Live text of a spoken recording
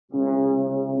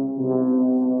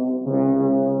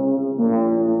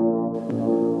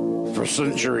For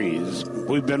centuries,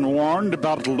 we've been warned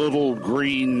about little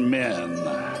green men.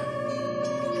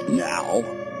 Now,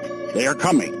 they are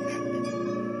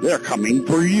coming. They're coming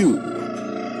for you.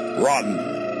 Run.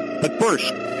 But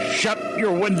first, shut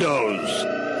your windows.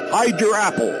 Hide your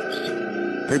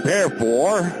apples. Prepare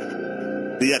for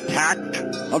the attack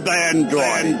of the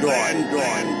android.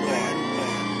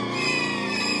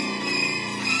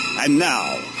 And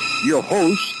now, your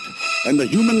host and the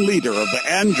human leader of the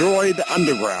Android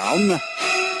Underground,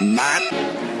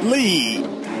 Matt Lee.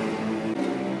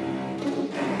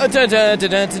 What's up,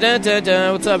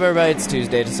 everybody? It's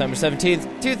Tuesday, December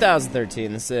 17th,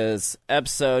 2013. This is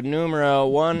episode numero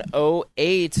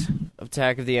 108 of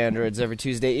Attack of the Androids every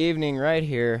Tuesday evening right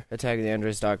here,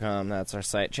 attackoftheandroids.com. That's our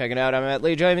site. Check it out. I'm Matt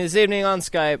Lee. Joining me this evening on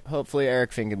Skype, hopefully Eric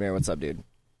Finkenmere. What's up, dude?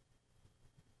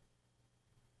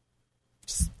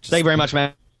 Thank you very much,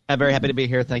 man. I'm very happy to be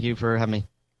here. Thank you for having me.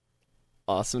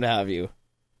 Awesome to have you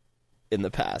in the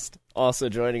past. Also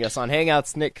joining us on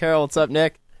Hangouts, Nick Carroll. What's up,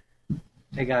 Nick?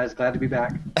 Hey guys, glad to be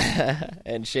back.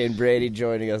 And Shane Brady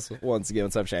joining us once again.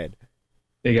 What's up, Shane?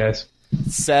 Hey guys.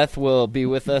 Seth will be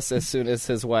with us as soon as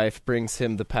his wife brings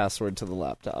him the password to the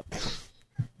laptop.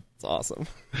 It's awesome.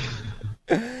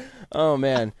 Oh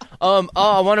man. I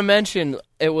want to mention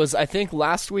it was I think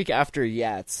last week after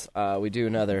Yats. We do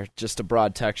another just a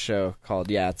broad tech show called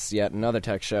Yats, yet another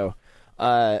tech show.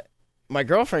 My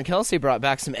girlfriend Kelsey brought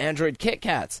back some Android Kit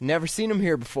Kats. Never seen them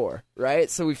here before, right?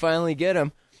 So we finally get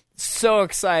them. So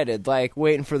excited, like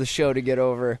waiting for the show to get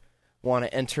over. Want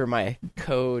to enter my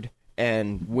code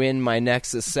and win my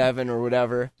Nexus 7 or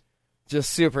whatever. Just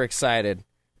super excited.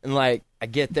 And like I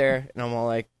get there and I'm all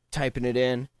like typing it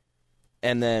in.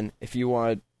 And then if you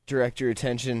want to direct your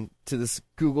attention to this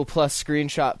Google Plus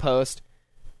screenshot post,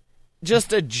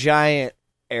 just a giant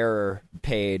error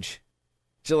page.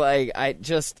 So like I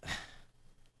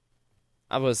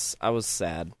was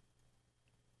sad.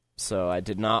 So I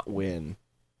did not win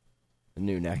the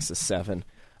new Nexus 7.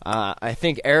 I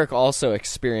think Eric also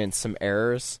experienced some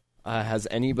errors. Has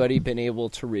anybody been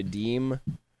able to redeem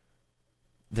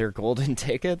their golden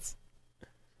tickets?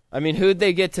 I mean, who'd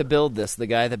they get to build this? The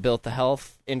guy that built the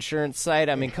health insurance site?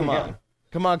 I mean, come on.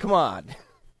 Come on.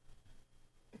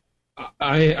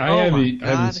 I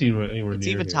haven't seen what anywhere it's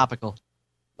near even here. topical.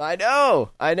 I know,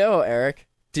 Eric.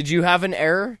 Did you have an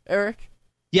error, Eric?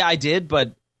 Yeah, I did,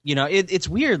 but you know, it's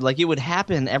weird. Like it would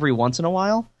happen every once in a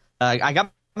while. I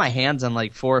got my hands on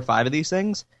like 4 or 5 of these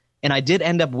things, and I did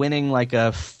end up winning like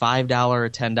a $5 or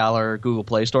 $10 Google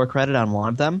Play Store credit on one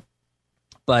of them.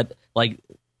 But like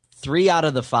 3 out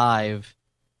of the 5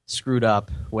 screwed up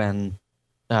when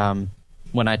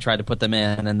I tried to put them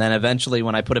in, and then eventually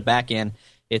when I put it back in,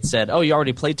 it said, "Oh, you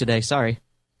already played today. Sorry."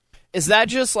 Is that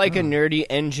just like a nerdy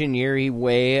engineering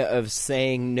way of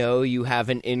saying, no, you have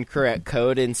an incorrect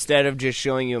code? Instead of just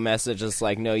showing you a message that's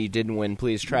like, no, you didn't win,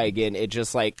 please try again, it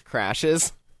just like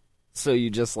crashes? So you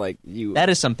just like, you... That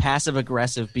is some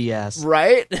passive-aggressive BS.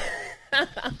 Right?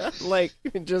 Like,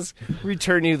 just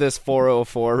return you this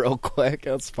 404 real quick,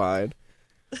 that's fine.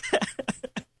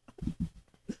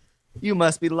 You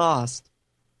must be lost.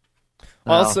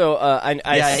 Also,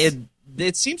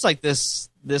 it seems like this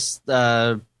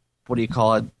what do you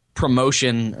call it,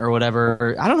 promotion or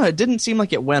whatever, I don't know, it didn't seem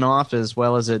like it went off as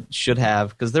well as it should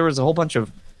have, because there was a whole bunch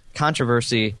of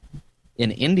controversy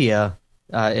in India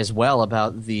as well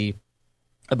about the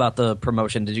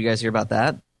promotion. Did you guys hear about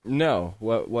that? No.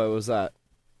 What was that?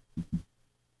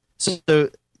 So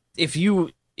if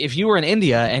you were in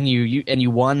India and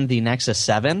you won the Nexus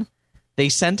 7, they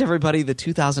sent everybody the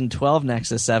 2012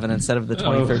 Nexus 7 instead of the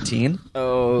 2013.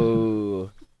 Oh.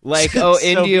 Like, So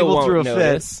India people threw won't a fit.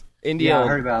 notice. India. Yeah, I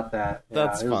heard about that. Yeah,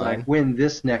 That's it was fine. like win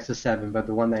this Nexus 7, but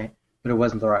it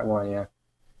wasn't the right one. Yeah.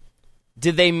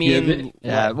 Did they mean?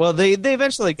 Yeah, well, they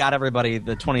eventually got everybody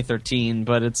the 2013,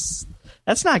 but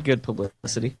that's not good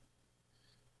publicity.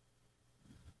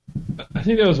 I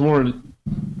think that was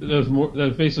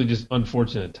basically just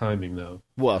unfortunate timing, though.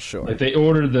 Well, sure. Like they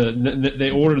ordered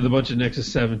a bunch of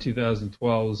Nexus 7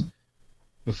 2012s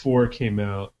before it came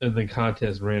out, and then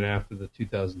contest ran after the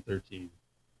 2013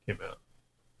 came out.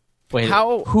 Wait,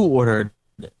 who ordered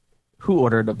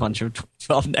a bunch of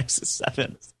 12 Nexus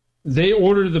 7s? They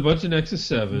ordered a bunch of Nexus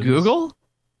 7s. Google?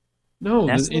 No,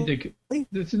 it's nothing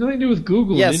to do with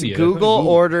Google. Yes, in India. Google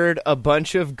ordered a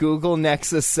bunch of Google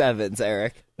Nexus 7s,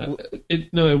 Eric.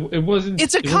 It wasn't.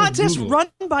 It's a contest Google. run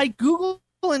by Google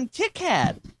and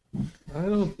KitKat. I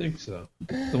don't think so.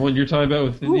 The one you're talking about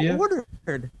with India? Who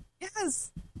ordered?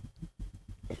 Yes.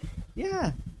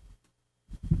 Yeah.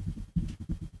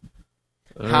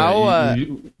 How would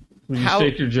you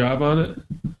stake your job on it?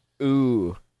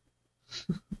 Ooh.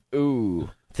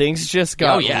 Things just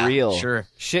got Oh, yeah, real. sure.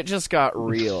 Shit just got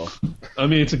real. I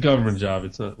mean, it's a government job.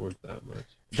 It's not worth that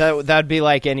much. That'd be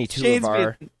like any two Shades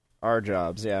of our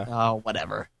jobs, yeah. Oh,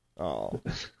 whatever. Oh.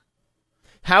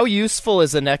 How useful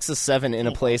is a Nexus 7 in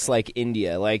a place like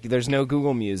India? Like, there's no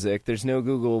Google Music, there's no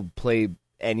Google Play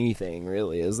anything,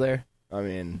 really, is there? I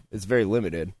mean, it's very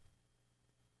limited.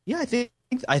 Yeah,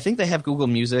 I think they have Google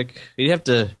Music. We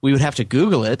would have to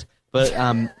Google it, but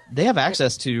they have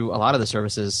access to a lot of the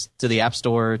services, to the App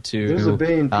Store, to There's a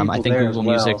billion people I think there Google as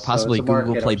well, Music, so possibly it's a market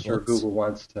Google Play I'm sure Books. Google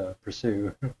wants to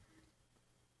pursue.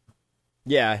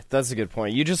 Yeah, that's a good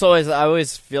point. I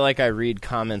always feel like I read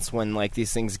comments when like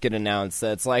these things get announced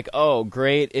that's like, oh,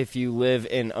 great if you live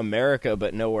in America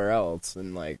but nowhere else,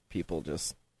 and like people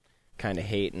just kind of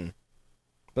hating.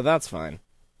 But that's fine.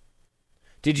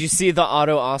 Did you see the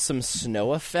Auto Awesome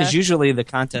snow effect? Because usually the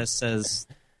contest says...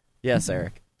 Yes,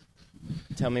 Eric.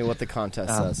 Tell me what the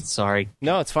contest says. Sorry.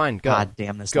 No, it's fine. Go. God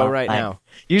damn this. Go line. right now.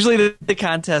 Usually the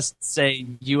contests say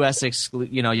U.S.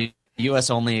 U.S.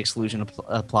 only exclusion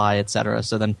apply, etc.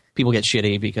 So then people get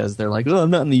shitty because they're like, "Oh,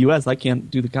 I'm not in the U.S. I can't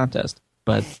do the contest."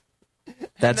 But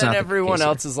that's and not. then everyone the case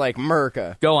else is like,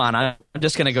 "Merca." Go on. I'm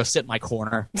just gonna go sit in my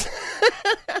corner.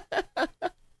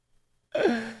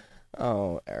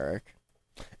 Oh, Eric.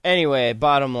 Anyway,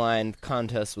 bottom line,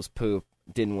 contest was poop.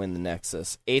 Didn't win the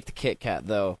Nexus. Ate the Kit Kat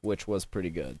though, which was pretty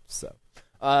good. So,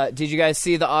 did you guys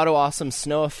see the Auto Awesome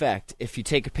snow effect? If you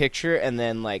take a picture and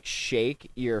then like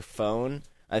shake your phone.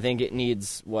 I think it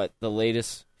needs, the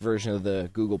latest version of the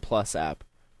Google Plus app,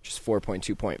 which is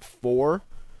 4.2.4.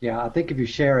 Yeah, I think if you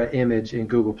share an image in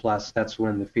Google Plus, that's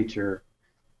when the feature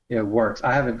works.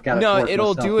 I haven't got it. No, to work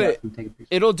it'll myself do yet. it. Can take a picture.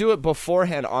 It'll do it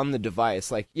beforehand on the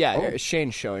device. Like, Oh.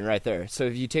 Shane's showing right there. So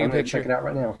if you take I'm a gonna picture, check it out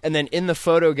right now. and then in the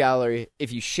photo gallery,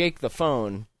 if you shake the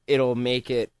phone, it'll make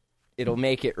it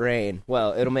rain.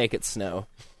 Well, it'll make it snow.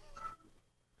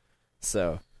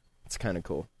 So, it's kind of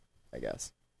cool, I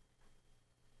guess.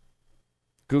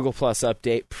 Google Plus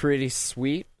update, pretty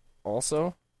sweet.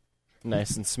 Also,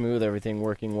 nice and smooth, everything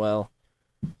working well.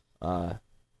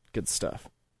 Good stuff.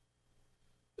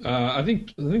 I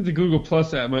think the Google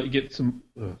Plus app might get some.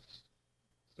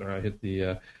 Sorry, I hit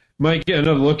the. Might get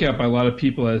another look at by a lot of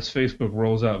people as Facebook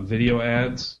rolls out video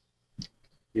ads.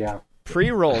 Yeah.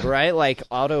 Pre-rolled, right? Like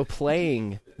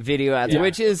auto-playing video ads, Yeah,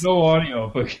 which is no audio,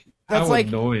 but That's how like-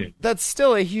 annoying. that's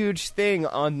still a huge thing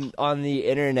on the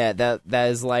internet. That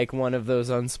is like one of those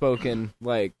unspoken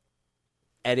like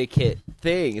etiquette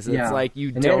things. It's Yeah. like you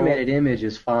An don't. animated image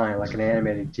is fine, like an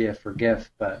animated GIF or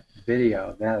GIF, but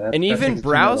video, that And that even takes it to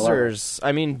another level. browsers,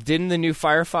 I mean, didn't the new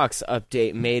Firefox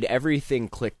update made everything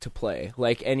click to play?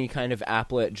 Like any kind of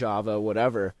applet, Java,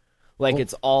 whatever. Like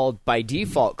it's all by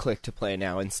default click to play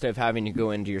now, instead of having to go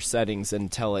into your settings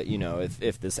and tell it,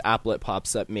 if this applet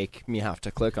pops up, make me have to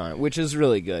click on it, which is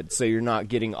really good. So you're not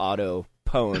getting auto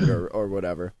pwned or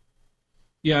whatever.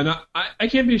 Yeah, and I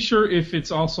can't be sure if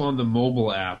it's also on the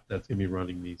mobile app that's going to be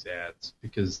running these ads,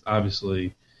 because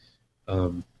obviously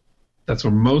that's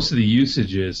where most of the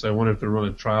usage is. So I wonder if they're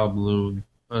running a trial balloon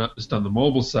just on the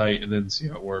mobile site and then see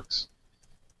how it works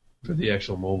for the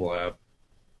actual mobile app.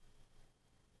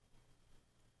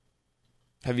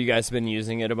 Have you guys been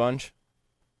using it a bunch?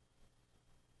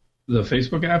 The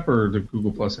Facebook app or the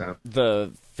Google Plus app?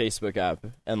 The Facebook app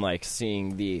and like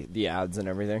seeing the ads and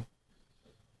everything.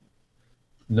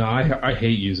 No, I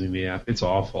hate using the app. It's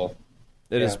awful.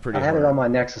 It is Yeah. pretty I had hard. it on my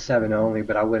Nexus 7 only,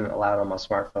 but I wouldn't allow it on my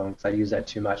smartphone because I use that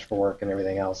too much for work and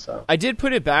everything else. So I did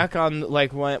put it back on,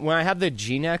 like, when I had the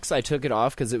G-Nex, I took it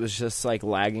off because it was just, like,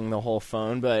 lagging the whole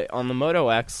phone. But on the Moto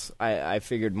X, I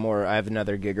figured I have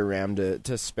another gig of RAM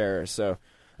to spare. So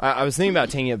I was thinking about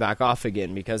taking it back off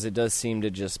again because it does seem to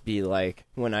just be, like,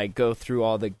 when I go through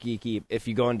all the geeky... If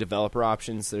you go in developer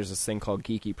options, there's this thing called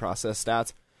Geeky Process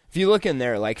Stats. If you look in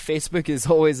there, like, Facebook is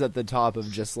always at the top of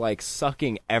just, like,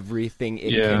 sucking everything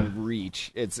it can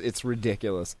reach. It's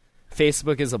ridiculous.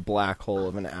 Facebook is a black hole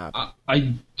of an app.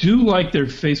 I do like their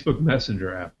Facebook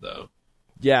Messenger app, though.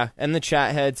 Yeah, and the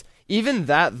chat heads. Even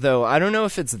that, though, I don't know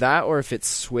if it's that or if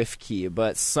it's SwiftKey,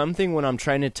 but something when I'm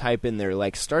trying to type in there,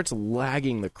 like, starts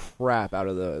lagging the crap out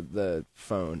of the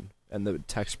phone and the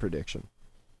text prediction.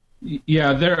 Yeah,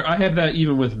 I have that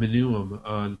even with Minuum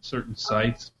on certain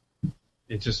sites.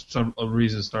 It just some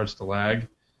reason starts to lag.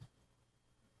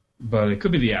 But it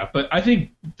could be the app. But I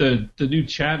think the new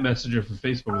chat messenger for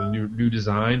Facebook, the new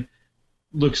design,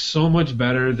 looks so much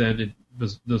better than it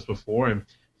does before. And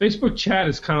Facebook chat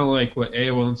is kind of like what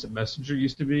AOL Instant Messenger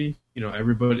used to be.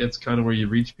 Everybody, it's kind of where you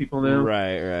reach people now.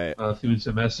 Right. Through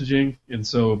instant messaging. And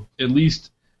so at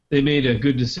least they made a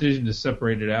good decision to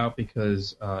separate it out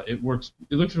because it works.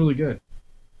 It looks really good.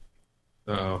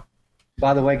 Uh-oh.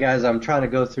 By the way, guys, I'm trying to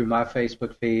go through my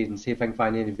Facebook feed and see if I can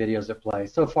find any videos that play.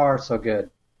 So far, so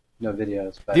good. No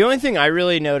videos. But The only thing I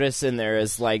really notice in there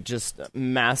is like just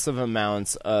massive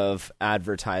amounts of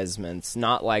advertisements,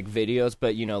 not like videos,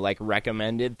 but like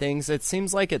recommended things. It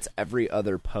seems like it's every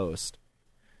other post.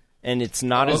 And it's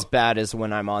not as bad as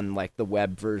when I'm on like the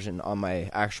web version on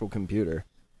my actual computer.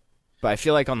 But I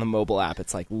feel like on the mobile app,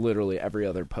 it's like literally every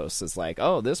other post is like,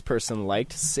 oh, this person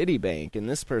liked Citibank and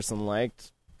this person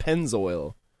liked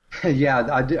Pennzoil. yeah,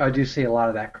 I do see a lot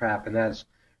of that crap, and that's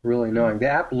really annoying. The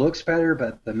app looks better,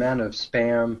 but the amount of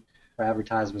spam for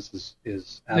advertisements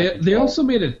is out of They control. also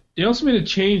made a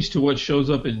change to what shows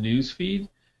up in newsfeed,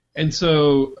 and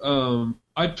so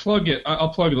I'll plug it a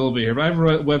little bit here. But I have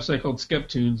a website called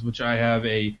Skeptoons, which I have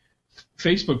a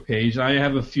Facebook page. I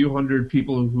have a few hundred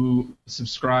people who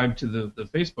subscribe to the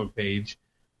Facebook page,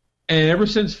 and ever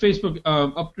since Facebook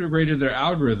upgraded their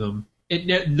algorithm,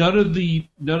 none of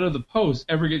the posts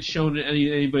ever get shown in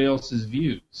anybody else's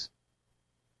views.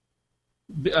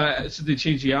 So they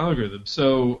changed the algorithm.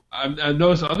 So I've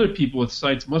noticed other people with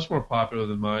sites much more popular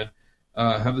than mine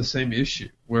have the same issue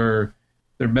where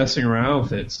they're messing around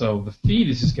with it. So the feed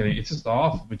is just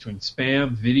off between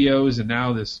spam, videos, and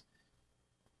now this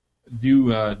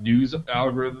new news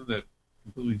algorithm that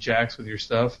completely jacks with your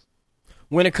stuff.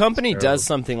 When a company does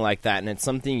something like that and it's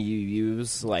something you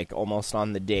use like almost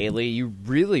on the daily, you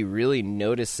really, really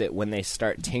notice it when they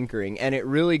start tinkering. And it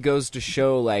really goes to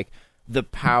show like the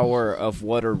power of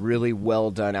what a really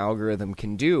well done algorithm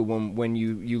can do. When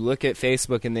you look at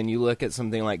Facebook and then you look at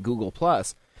something like Google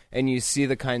Plus and you see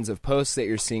the kinds of posts that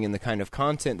you're seeing and the kind of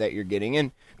content that you're getting.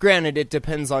 And granted, it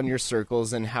depends on your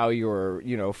circles and how you're,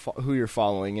 who you're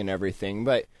following and everything.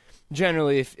 But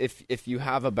generally, if you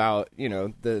have about,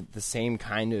 the same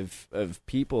kind of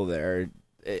people there,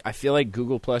 I feel like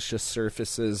Google Plus just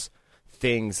surfaces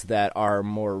things that are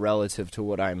more relative to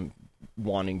what I'm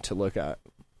wanting to look at.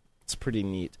 It's pretty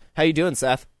neat. How you doing,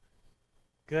 Seth?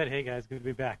 Good. Hey, guys. Good to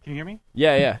be back. Can you hear me?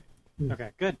 Yeah.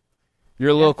 Okay, good. You're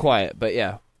a little quiet, but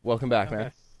yeah. Welcome back, Okay.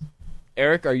 man.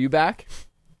 Eric, are you back?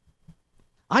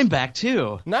 I'm back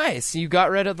too. Nice. You got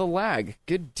rid of the lag.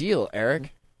 Good deal,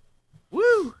 Eric.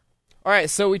 Woo! All right,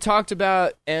 so we talked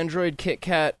about Android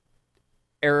KitKat,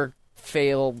 Eric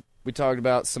failed. We talked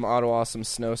about some AutoAwesome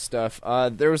Snow stuff.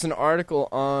 There was an article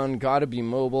on Gotta Be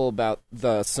Mobile about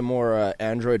some more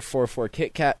Android 4.4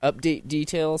 KitKat update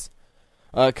details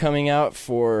coming out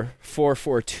for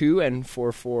 4.4.2 and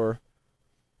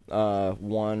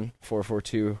 4.4.1,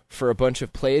 4.4.2 for a bunch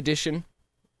of Play Edition.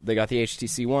 They got the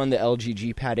HTC One, the LG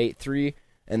G Pad 8.3,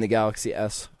 and the Galaxy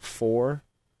S4.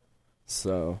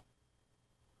 So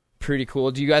pretty cool.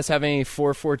 Do you guys have any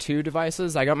 4.4.2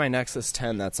 devices? I got my Nexus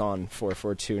 10 that's on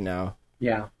 4.4.2 now.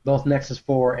 Yeah, both Nexus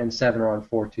 4 and 7 are on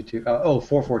 4.2.2.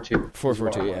 4.4.2.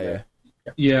 4.4.2, yeah.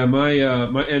 Yeah, my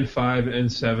N5 and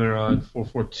N7 are on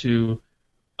 4.4.2.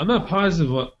 I'm not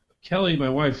positive what Kelly, my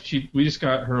wife, we just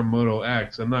got her a Moto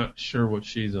X. I'm not sure what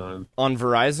she's on. On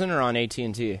Verizon or on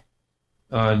AT&T?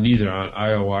 Neither, on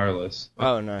IO Wireless.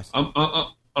 Oh, nice. I'm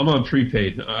on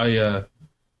prepaid.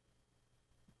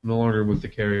 No longer with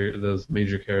those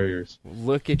major carriers.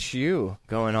 Look at you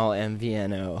going all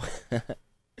MVNO.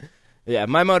 Yeah,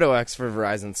 my Moto X for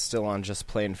Verizon's still on just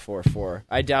plain 4.4.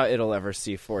 I doubt it'll ever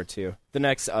see 4.2. The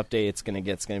next update it's going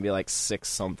to be like 6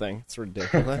 something. It's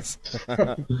ridiculous.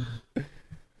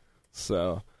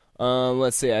 So,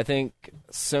 let's see. I think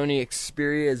Sony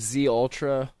Xperia Z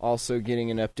Ultra also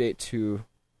getting an update to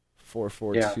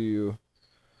 4.4.2.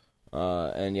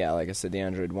 And yeah, like I said, the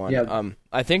Android one. Yeah.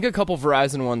 I think a couple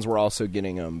Verizon ones were also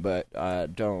getting them, but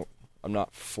I'm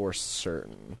not for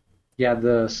certain. Yeah,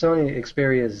 the Sony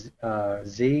Xperia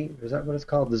Z, is that what it's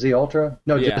called? The Z Ultra?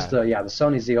 No, Yeah. just the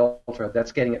Sony Z Ultra.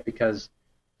 That's getting it because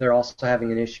they're also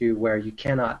having an issue where you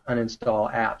cannot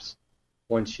uninstall apps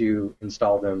once you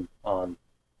install them on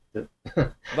the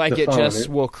Like the it phone. just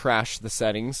will crash the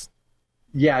settings.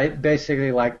 Yeah, it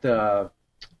basically like the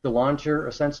launcher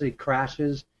essentially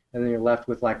crashes, and then you're left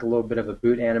with like a little bit of a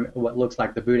what looks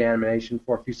like the boot animation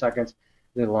for a few seconds.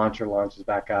 Then the launcher launches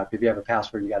back up. If you have a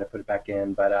password, you got to put it back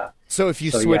in. But So if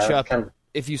you so, switch yeah, up, kind of,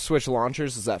 if you switch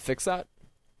launchers, does that fix that?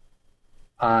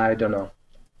 I don't know.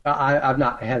 I've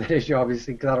not had that issue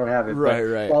obviously because I don't have it. Right, but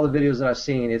right. All the videos that I've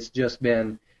seen, it's just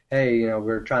been, hey,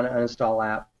 we're trying to uninstall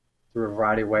app through a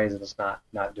variety of ways, and it's not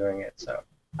doing it. So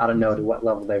I don't know to what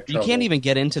level they've. You can't even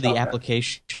get into the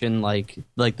application like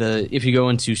if you go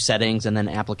into settings and then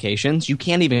applications, you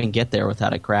can't even get there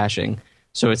without it crashing.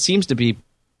 So it seems to be,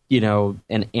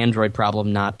 an Android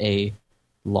problem, not a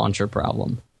launcher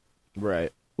problem.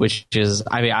 Right. which is,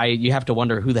 I mean, you have to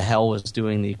wonder who the hell was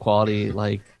doing the quality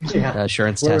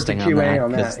assurance Where was the testing on QA that.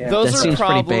 on that? 'Cause Yeah. Those that are seems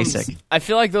problems. pretty basic. I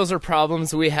feel like those are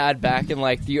problems we had back in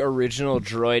like the original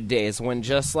Droid days when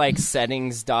just like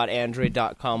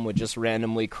settings.android.com would just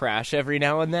randomly crash every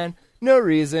now and then. No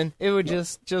reason. It would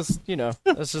just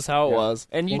that's just how it was.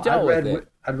 And you dealt with it.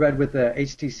 I'd read with the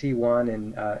HTC One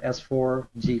and S4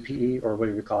 GPE, or what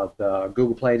do you call it, the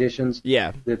Google Play editions,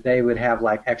 Yeah. that they would have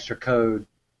like extra code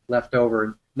left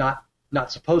over, not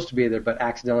supposed to be there, but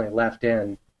accidentally left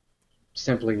in,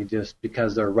 simply just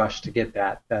because they're rushed to get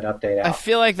that update out. I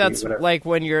feel like that's Whatever. like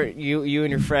when you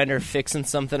and your friend are fixing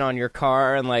something on your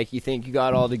car and like you think you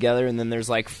got it all together and then there's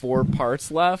like 4 parts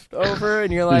left over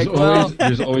and you're like,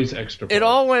 There's always extra it parts.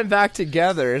 all went back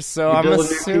together, so You I'm build a new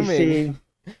assuming PC,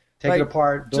 take like, it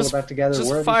apart, build it back together. Just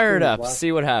where are these fire it screws? up, Why-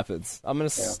 see what happens. I'm gonna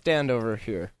stand over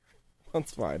here.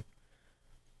 That's fine.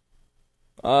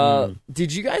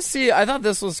 Did you guys see? I thought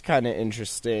this was kind of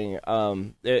interesting.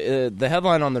 The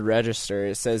headline on the Register,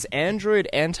 it says Android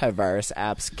antivirus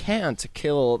apps can't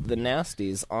kill the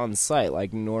nasties on site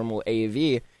like normal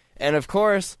AV, and of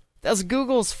course that's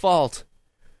Google's fault.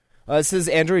 It says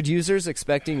Android users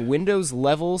expecting Windows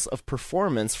levels of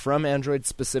performance from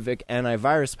Android-specific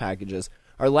antivirus packages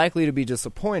are likely to be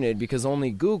disappointed because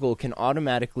only Google can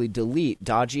automatically delete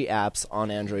dodgy apps on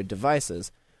Android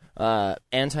devices.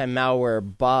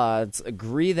 Anti-malware bots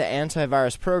agree that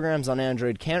antivirus programs on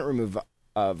Android can't remove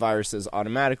viruses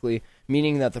automatically,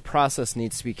 meaning that the process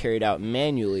needs to be carried out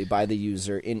manually by the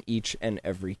user in each and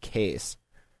every case.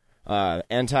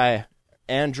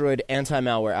 Android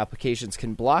anti-malware applications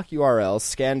can block URLs,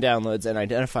 scan downloads, and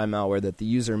identify malware that the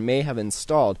user may have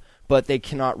installed, but they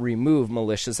cannot remove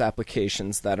malicious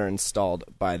applications that are installed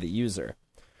by the user.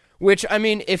 Which, I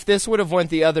mean, if this would have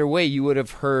went the other way, you would have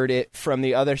heard it from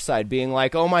the other side being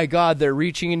like, oh my god, they're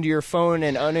reaching into your phone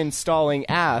and uninstalling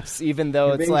apps, even though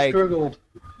You're it's being like... struggled.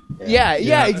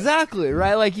 Yeah, exactly,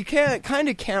 right? Like, you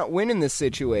can't win in this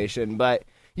situation, but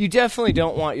you definitely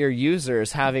don't want your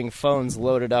users having phones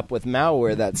loaded up with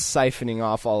malware that's siphoning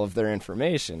off all of their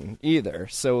information either.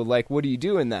 So, like, what do you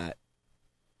do in that?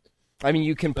 I mean,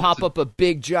 you can pop up a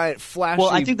big, giant, flashy Well,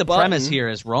 I think the button. premise here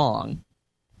is wrong.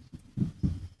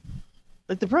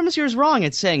 Like, the premise here is wrong.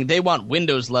 It's saying they want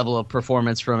Windows level of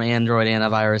performance from Android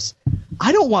antivirus.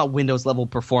 I don't want Windows level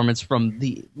performance from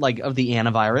the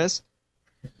antivirus.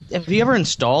 Have you ever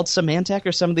installed Symantec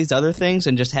or some of these other things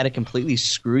and just had to completely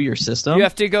screw your system? You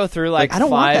have to go through like I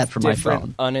don't want 5 that for my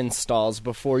different uninstalls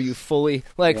before you fully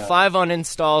 5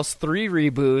 uninstalls, 3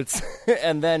 reboots,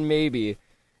 and then maybe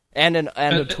and a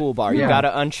toolbar. You got to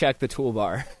uncheck the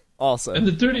toolbar also. And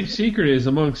the dirty secret is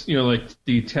amongst like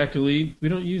the tech elite, we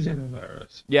don't use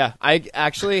antivirus. Yeah, I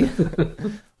actually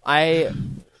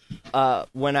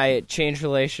when I changed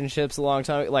relationships a long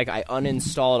time, like I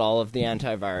uninstalled all of the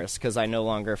antivirus because I no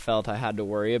longer felt I had to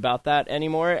worry about that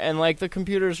anymore, and like the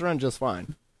computers run just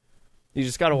fine. You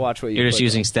just got to watch what You're just click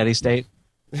using steady state?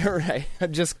 on. Right?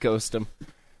 Just ghost them.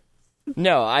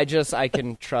 No, I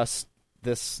can trust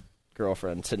this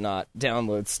girlfriend to not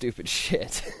download stupid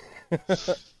shit.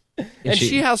 And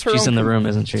she has her She's own in the room,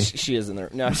 isn't she? She is in there.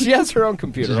 No, she has her own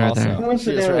computer She's right also. there.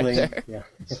 She is right Coincidentally, there.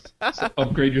 yeah.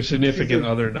 Upgrade your significant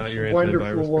other, not your Wonderful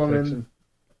antivirus woman. protection.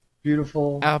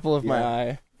 Beautiful. Apple of my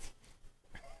eye.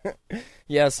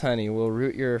 Yes, honey, we'll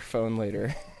root your phone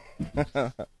later.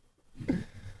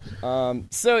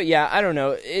 So yeah, I don't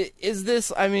know. Is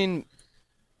this? I mean,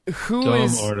 who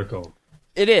is? Dumb article.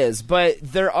 It is, but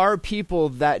there are people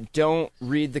that don't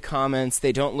read the comments.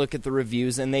 They don't look at the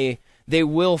reviews, and they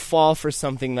will fall for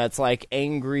something that's like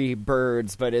Angry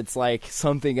Birds, but it's like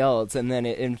something else, and then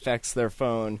it infects their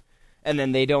phone, and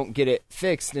then they don't get it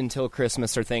fixed until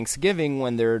Christmas or Thanksgiving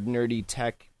when their nerdy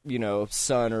tech,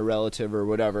 son or relative or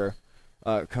whatever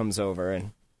comes over,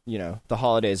 and the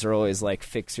holidays are always like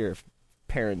fix your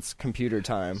parents' computer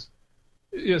time.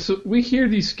 Yeah, so we hear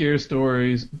these scare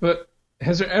stories, but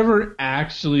has there ever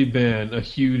actually been a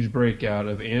huge breakout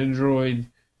of Android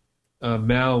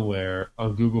malware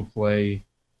on Google Play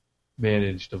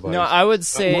managed devices? No, I would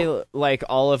say like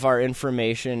all of our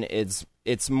information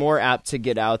it's more apt to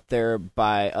get out there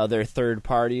by other third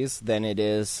parties than it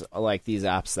is like these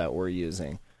apps that we're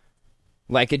using.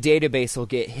 Like a database will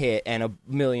get hit and 1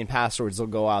 million passwords will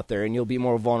go out there, and you'll be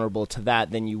more vulnerable to that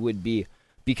than you would be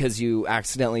because you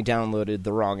accidentally downloaded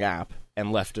the wrong app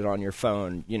and left it on your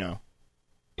phone, Yeah,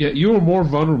 you are more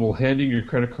vulnerable handing your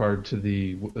credit card to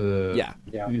the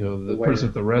The person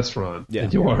at the restaurant Yeah.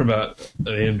 than you are about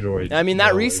an Android. I mean,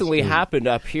 that malware recently scheme. happened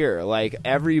up here. Like,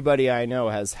 everybody I know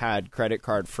has had credit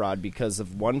card fraud because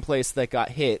of one place that got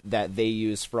hit that they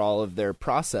use for all of their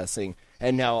processing.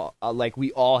 and now like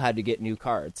we all had to get new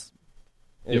cards.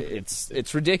 Yep.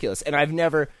 It's ridiculous, and I've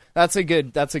never. That's a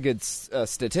good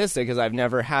statistic, because I've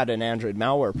never had an Android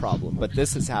malware problem, but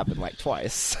this has happened like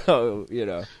twice. So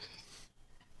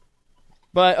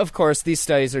But of course, these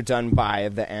studies are done by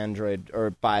the Android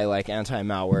or by like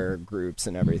anti-malware groups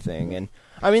and everything. And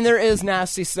I mean, there is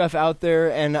nasty stuff out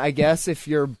there, and I guess if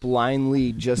you're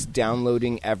blindly just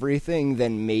downloading everything,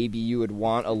 then maybe you would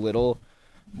want a little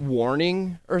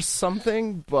warning or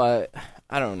something. But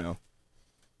I don't know.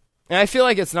 And I feel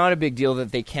like it's not a big deal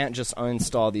that they can't just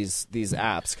uninstall these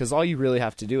apps, because all you really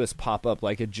have to do is pop up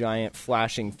like a giant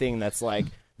flashing thing that's like,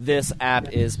 this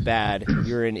app is bad,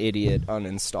 you're an idiot,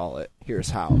 uninstall it.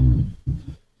 Here's how.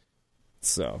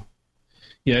 So.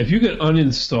 Yeah, if you could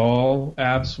uninstall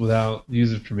apps without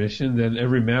user permission, then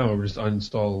every malware would just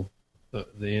uninstall the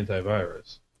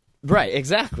antivirus. Right,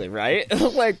 exactly, right?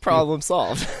 Like, problem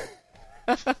solved.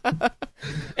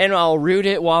 And I'll root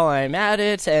it while I'm at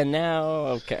it, and now,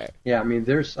 okay. Yeah, I mean,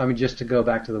 just to go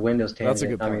back to the Windows tangent, That's a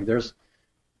good point. I mean, there's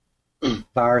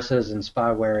viruses and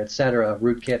spyware, etc.,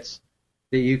 rootkits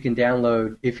that you can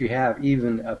download if you have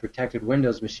even a protected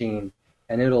Windows machine,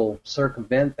 and it'll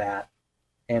circumvent that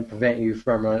and prevent you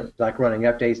from running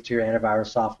updates to your antivirus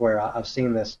software. I've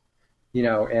seen this,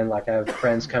 and like I have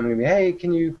friends coming to me, hey,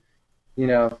 can you,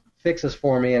 fix this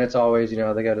for me? And it's always, they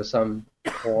go to some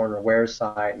porn or Wear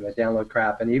site and they download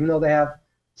crap, and even though they have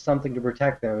something to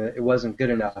protect them, it wasn't good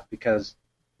enough because,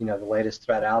 the latest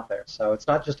threat out there. So it's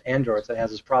not just Androids that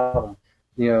has this problem.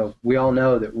 We all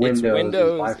know that Windows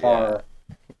is by far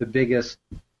the biggest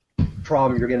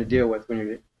problem you're going to deal with when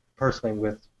you're personally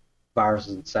with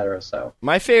viruses, etc. So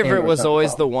my favorite Android's was not the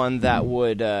always the problem. one that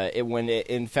would, when it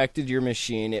infected your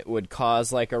machine, it would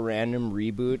cause like a random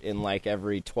reboot in like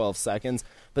every 12 seconds.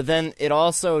 But then it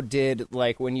also did,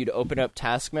 like, when you'd open up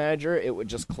Task Manager, it would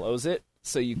just close it,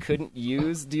 so you couldn't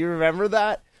use. Do you remember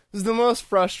that? It was the most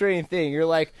frustrating thing. You're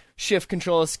like, Shift,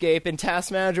 Control, Escape, and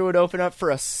Task Manager would open up for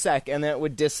a sec, and then it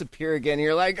would disappear again.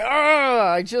 You're like,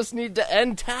 I just need to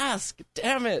end task.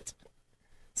 Damn it.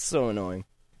 So annoying.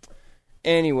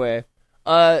 Anyway,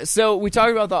 so we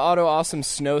talked about the Auto Awesome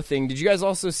Snow thing. Did you guys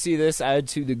also see this added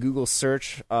to the Google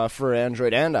search for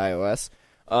Android and iOS?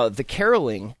 The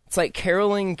caroling. It's like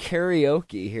caroling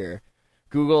karaoke here.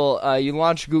 Google, you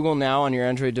launch Google Now on your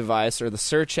Android device or the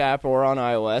search app or on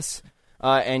iOS,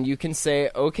 and you can say,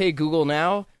 okay, Google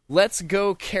Now, let's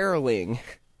go caroling.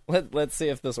 Let's see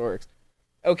if this works.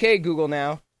 Okay, Google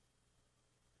Now,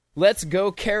 let's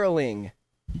go caroling.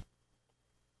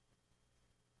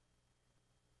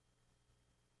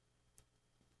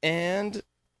 And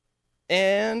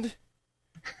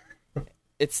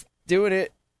it's doing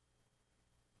it.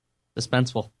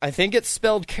 Dispenseful. I think it's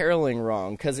spelled caroling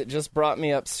wrong, because it just brought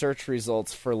me up search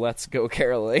results for Let's Go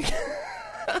Caroling.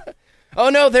 Oh,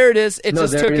 no, there it is. It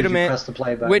just took it a minute. Press the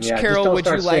play button. Which Yeah, just carol don't would you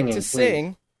start like singing, to please.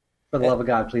 sing? For the love of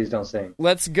God, please don't sing.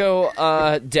 Let's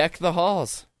go Deck the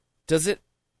Halls. Does it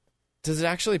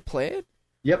actually play it?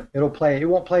 Yep, it'll play. It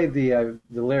won't play the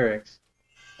lyrics.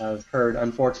 I've heard,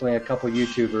 unfortunately, a couple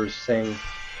YouTubers sing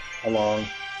along.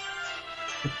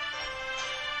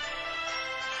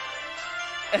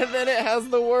 And then it has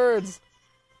the words.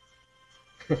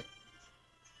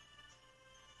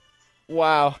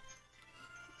 Wow.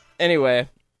 Anyway,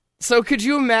 so could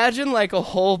you imagine like a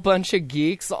whole bunch of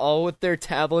geeks all with their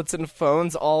tablets and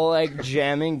phones all like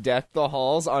jamming Deck the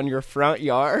Halls on your front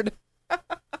yard?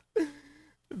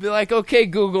 Be like, okay,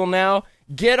 Google Now,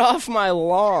 get off my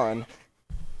lawn.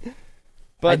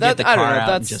 But I'd that, get the I car don't know, out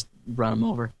that's and just run them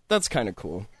over. That's kind of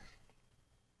cool,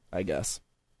 I guess.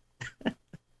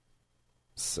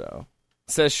 So,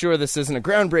 says, sure, this isn't a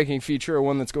groundbreaking feature or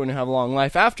one that's going to have a long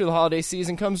life after the holiday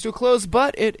season comes to a close,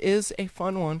 but it is a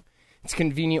fun one. It's a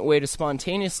convenient way to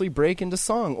spontaneously break into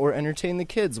song or entertain the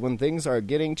kids when things are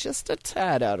getting just a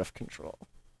tad out of control.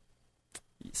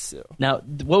 So. Now,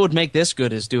 what would make this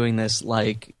good is doing this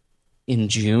like in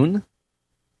June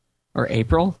or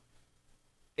April.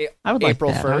 I would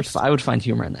April like that. 1st? I would find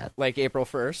humor in that. Like April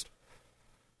 1st?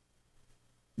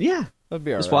 Yeah. That'd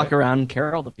be all Just right. walk around and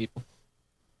carol to people.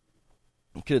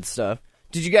 Good stuff.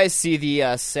 Did you guys see the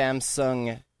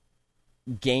Samsung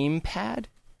gamepad?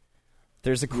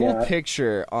 There's a cool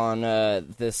picture on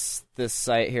this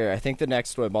site here. I think the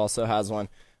Next Web also has one.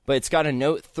 But it's got a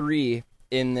Note 3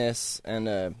 in this, and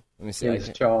let me see. In his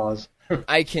jaws.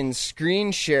 I can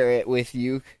screen share it with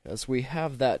you, because we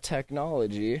have that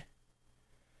technology.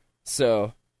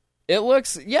 So, it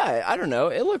looks, I don't know,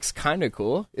 it looks kind of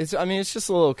cool. It's just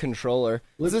a little controller.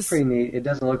 Looks pretty neat. It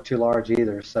doesn't look too large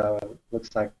either, so it looks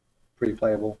like pretty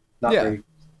playable. Not very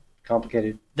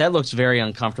complicated. That looks very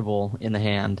uncomfortable in the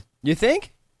hand. You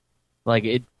think? Like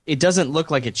it doesn't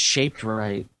look like it's shaped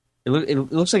right. It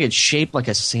looks like it's shaped like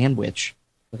a sandwich.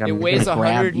 Like It weighs gonna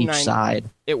grab each 109 side.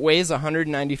 It weighs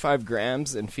 195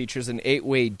 grams and features an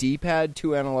 8-way D-pad,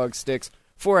 2 analog sticks,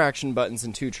 4 action buttons,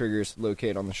 and 2 triggers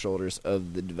located on the shoulders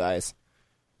of the device.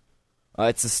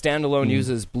 It's a standalone,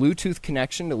 uses Bluetooth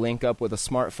connection to link up with a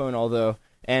smartphone, although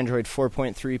Android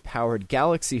 4.3 powered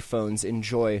Galaxy phones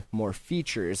enjoy more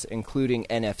features, including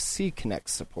NFC Connect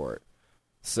support.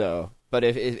 So, but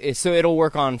so it'll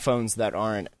work on phones that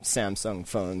aren't Samsung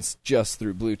phones just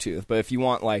through Bluetooth. But if you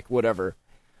want like whatever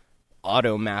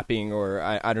auto mapping or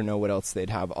I don't know what else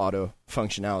they'd have auto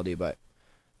functionality, but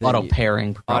Auto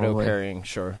pairing, probably. auto pairing,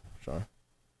 sure,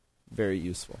 very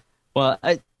useful. Well,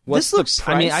 What's this looks.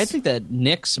 the I mean, price? I think that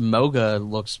Nick's Moga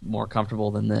looks more comfortable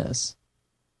than this.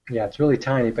 Yeah, it's really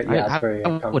tiny, but yeah, it's very I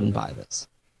comfortable. wouldn't buy this.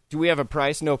 Do we have a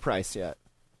price? No price yet.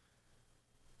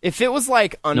 If it was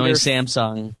like under, Knowing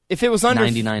Samsung, if it was under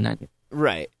 $99.90.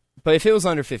 right, but if it was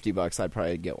under $50, I'd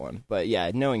probably get one. But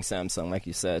yeah, knowing Samsung, like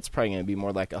you said, it's probably going to be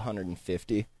more like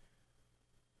 150.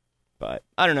 But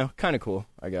I don't know, kind of cool,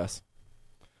 I guess.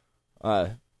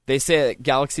 They say that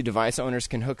Galaxy device owners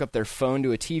can hook up their phone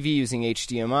to a TV using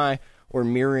HDMI or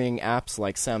mirroring apps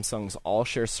like Samsung's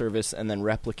AllShare service and then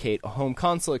replicate a home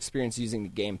console experience using the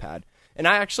gamepad. And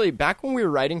I actually, back when we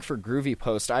were writing for Groovy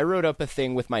Post, I wrote up a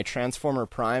thing with my Transformer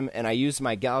Prime, and I used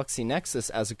my Galaxy Nexus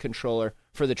as a controller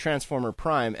for the Transformer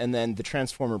Prime, and then the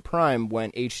Transformer Prime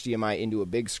went HDMI into a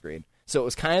big screen. So it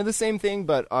was kind of the same thing,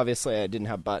 but obviously I didn't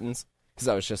have buttons because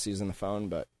I was just using the phone.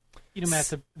 But You know,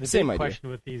 Matt, the Same big idea. question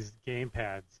with these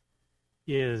gamepads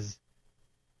is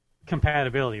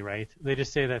compatibility, right? They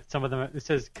just say that some of them, it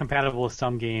says compatible with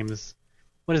some games.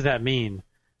 What does that mean?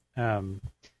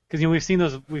 Because we've seen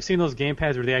those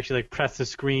gamepads where they actually like press the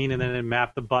screen and then they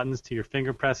map the buttons to your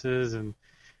finger presses, and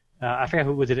I forgot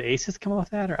who did Asus come up with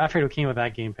that, or I forget who came up with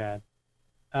that gamepad.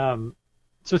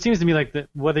 So it seems to me like that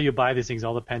whether you buy these things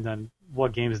all depends on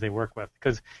what games they work with.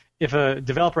 Because if a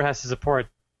developer has to support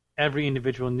every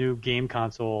individual new game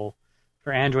console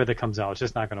for Android that comes out, it's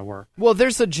just not going to work. well,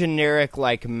 there's a generic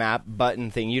like map button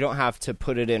thing. You don't have to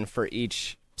put it in for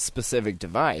each specific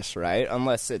device, right?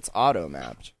 Unless it's auto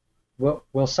mapped.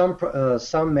 Well,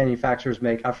 some manufacturers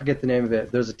make, I forget the name of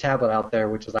it. There's a tablet out there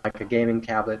which is like a gaming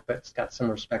tablet, but it's got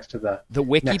similar specs to the The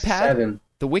Nexus WikiPad. 7.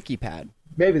 The WikiPad.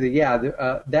 Maybe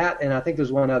that, and I think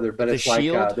there's one other, but The it's like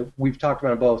Shield? we've talked about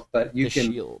them both. But you The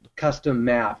can Shield. custom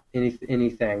map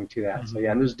anything to that. So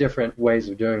yeah, and there's different ways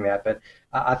of doing that. But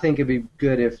I think it'd be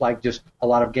good if like just a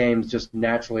lot of games just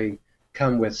naturally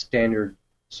come with standard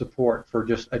support for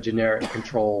just a generic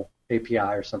control API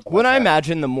or something. When like I that.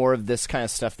 imagine the more of this kind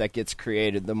of stuff that gets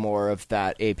created, the more of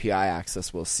that API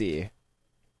access we'll see.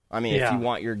 I mean, if Yeah. you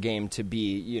want your game to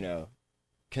be,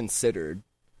 considered,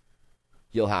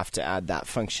 you'll have to add that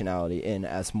functionality in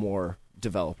as more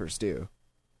developers do.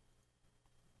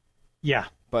 Yeah.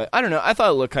 But I don't know. I thought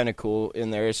it looked kind of cool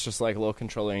in there. It's just like a little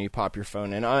controller, and you pop your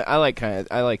phone in. I like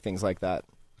things like that.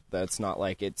 That's not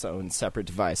like its own separate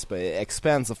device, but it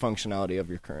expands the functionality of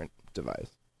your current device.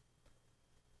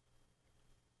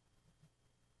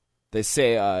 They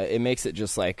say it makes it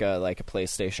just like a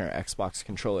PlayStation or Xbox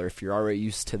controller. If you're already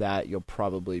used to that, you'll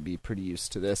probably be pretty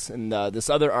used to this. And this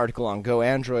other article on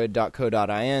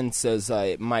goandroid.co.in says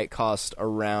it might cost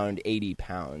around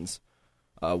 £80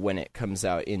 when it comes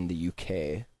out in the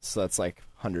UK. So that's like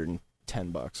 $110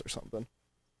 or something.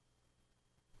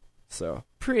 So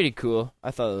pretty cool.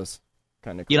 I thought it was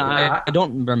kind of cool. I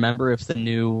don't remember if the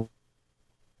new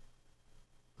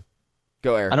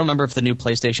Go, Eric. I don't remember if the new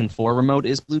PlayStation 4 remote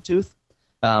is Bluetooth,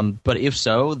 but if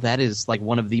so, that is like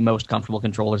one of the most comfortable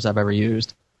controllers I've ever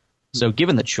used. So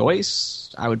given the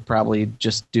choice, I would probably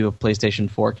just do a PlayStation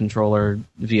 4 controller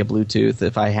via Bluetooth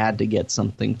if I had to get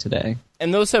something today.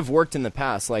 And those have worked in the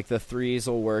past. Like the 3s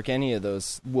will work. Any of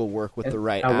those will work with the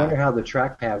right I wonder app. how the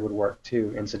trackpad would work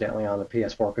too, incidentally, on the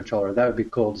PS4 controller. That would be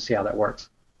cool to see how that works.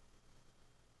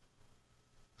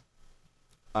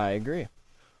 I agree.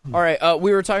 All right,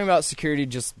 we were talking about security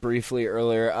just briefly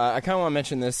earlier. I kind of want to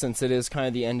mention this since it is kind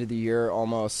of the end of the year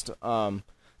almost.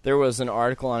 There was an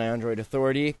article on Android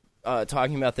Authority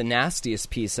talking about the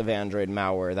nastiest piece of Android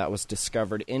malware that was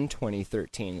discovered in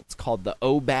 2013. It's called the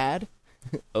OBAD,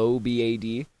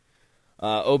 O-B-A-D.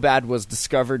 OBAD was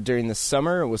discovered during the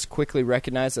summer. It was quickly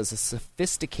recognized as a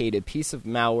sophisticated piece of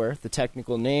malware. The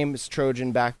technical name is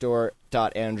Trojan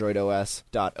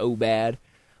Backdoor.AndroidOS.OBAD.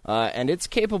 And it's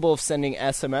capable of sending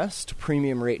SMS to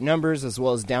premium rate numbers as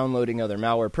well as downloading other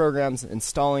malware programs,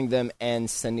 installing them,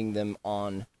 and sending them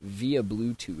on via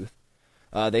Bluetooth.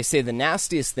 They say the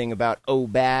nastiest thing about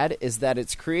OBAD is that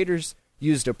its creators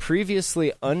used a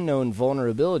previously unknown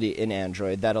vulnerability in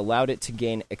Android that allowed it to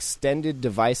gain extended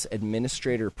device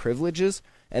administrator privileges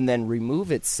and then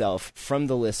remove itself from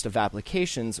the list of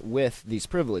applications with these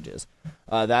privileges.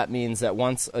 That means that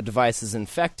once a device is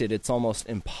infected, it's almost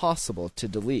impossible to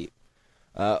delete.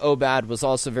 OBAD was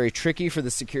also very tricky for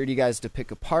the security guys to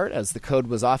pick apart, as the code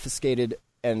was obfuscated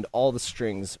and all the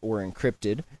strings were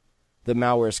encrypted. The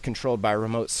malware is controlled by a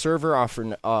remote server,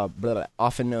 often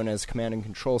known as Command and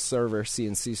Control Server,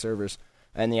 CNC servers,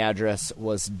 and the address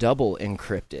was double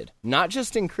encrypted. Not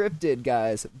just encrypted,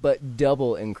 guys, but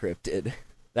double encrypted.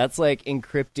 That's like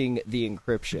encrypting the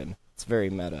encryption. It's very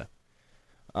meta.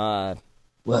 Whoa,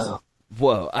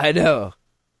 I know.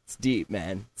 It's deep,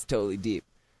 man. It's totally deep.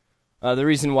 The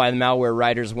reason why the malware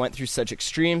writers went through such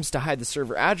extremes to hide the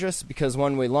server address is because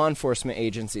one-way law enforcement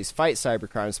agencies fight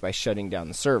cybercrimes by shutting down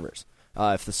the servers.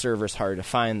 If the server's hard to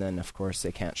find, then of course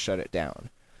they can't shut it down.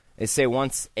 They say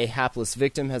once a hapless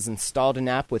victim has installed an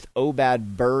app with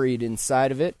OBAD buried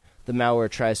inside of it, the malware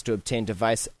tries to obtain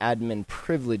device admin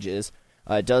privileges.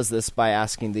 It does this by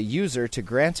asking the user to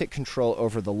grant it control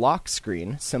over the lock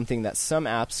screen, something that some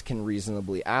apps can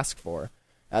reasonably ask for.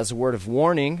 As a word of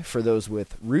warning for those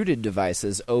with rooted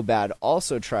devices, OBAD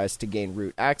also tries to gain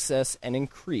root access and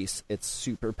increase its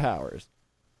superpowers.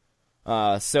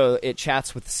 So it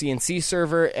chats with the CNC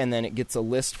server, and then it gets a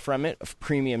list from it of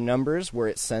premium numbers where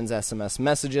it sends SMS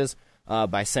messages.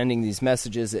 By sending these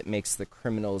messages, it makes the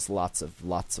criminals lots of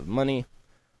money.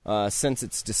 Since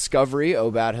its discovery,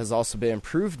 OBAD has also been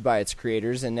improved by its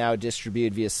creators and now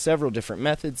distributed via several different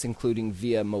methods, including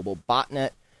via mobile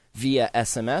botnet, via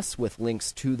SMS with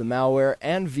links to the malware,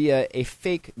 and via a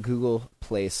fake Google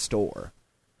Play Store.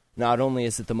 Not only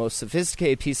is it the most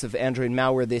sophisticated piece of Android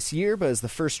malware this year, but is the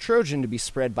first Trojan to be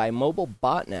spread by mobile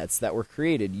botnets that were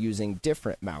created using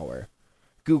different malware.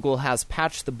 Google has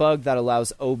patched the bug that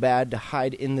allows OBAD to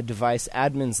hide in the device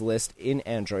admins list in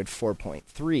Android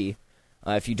 4.3.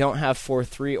 If you don't have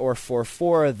 4.3 or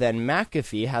 4.4, then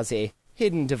McAfee has a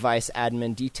hidden device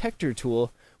admin detector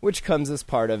tool, which comes as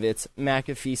part of its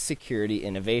McAfee Security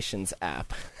Innovations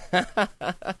app.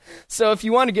 So if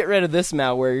you want to get rid of this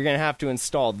malware, you're going to have to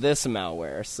install this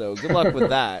malware. So good luck with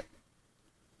that.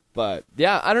 But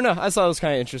yeah, I don't know. I thought it was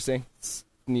kind of interesting. It's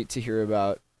neat to hear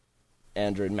about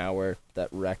Android malware that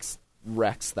wrecks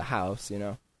the house, you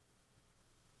know?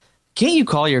 Can't you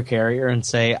call your carrier and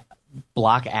say,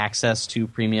 block access to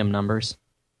premium numbers?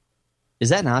 Is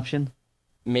that an option?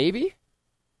 Maybe.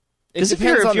 Because if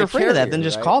you're afraid of that, then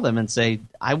just right? call them and say,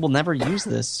 I will never use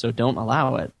this, so don't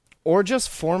allow it. Or just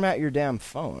format your damn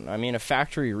phone. I mean, a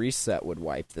factory reset would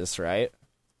wipe this, right?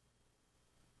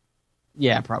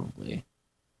 Yeah, probably.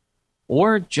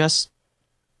 Or just,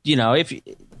 if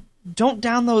don't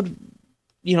download,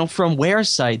 from where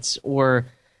sites, or,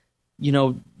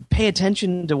 pay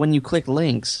attention to when you click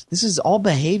links. This is all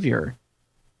behavior.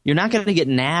 You're not going to get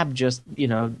nabbed just,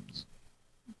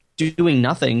 doing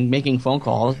nothing, making phone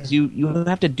calls. You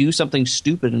have to do something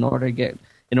stupid in order to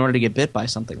get bit by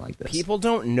something like this. People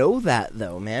don't know that,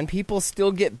 though, man. People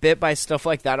still get bit by stuff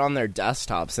like that on their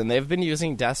desktops, and they've been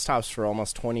using desktops for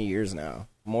almost 20 years now.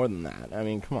 More than that. I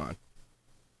mean, come on.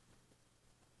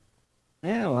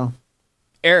 Yeah, well.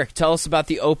 Eric, tell us about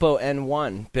the Oppo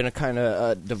N1. Been a kind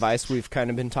of device we've kind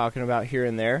of been talking about here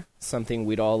and there. Something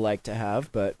we'd all like to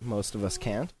have, but most of us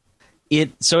can't.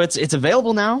 It's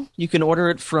available now. You can order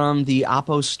it from the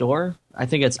Oppo store. I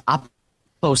think it's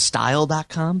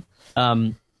oppostyle.com.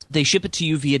 They ship it to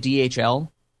you via DHL.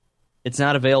 It's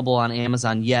not available on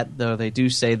Amazon yet, though they do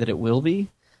say that it will be.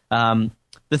 The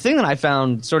thing that I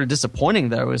found sort of disappointing,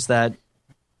 though, is that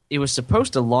it was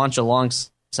supposed to launch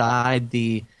alongside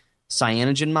the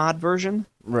CyanogenMod version.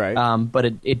 Right. But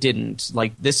it didn't.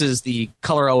 Like, this is the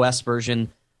Color OS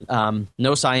version. No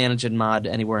CyanogenMod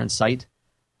anywhere in sight.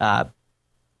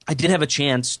 I did have a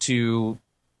chance to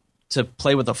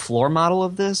play with a floor model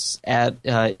of this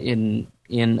in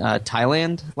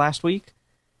Thailand last week.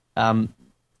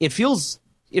 It feels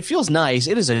nice.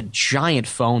 It is a giant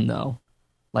phone, though.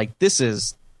 Like,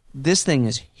 this thing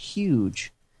is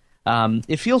huge.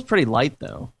 It feels pretty light,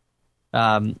 though.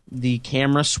 The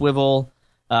camera swivel,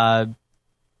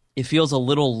 it feels a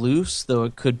little loose, though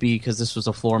it could be because this was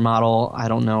a floor model. I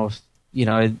don't know if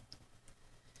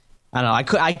I don't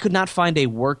know. I could not find a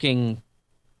working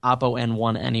Oppo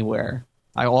N1 anywhere.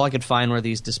 All I could find were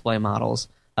these display models.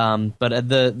 But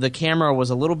the camera was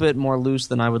a little bit more loose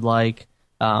than I would like.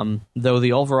 Though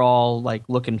the overall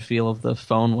look and feel of the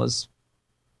phone was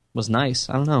nice.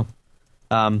 I don't know.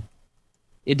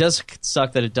 It does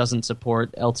suck that it doesn't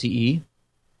support LTE.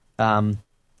 And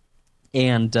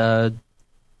that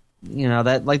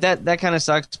kind of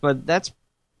sucks. But that's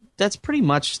that's pretty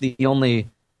much the only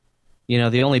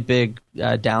big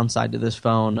downside to this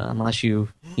phone, unless you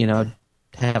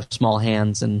have small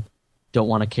hands and don't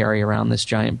want to carry around this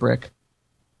giant brick.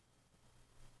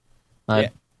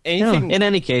 In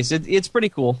any case, it's pretty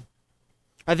cool.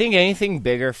 I think anything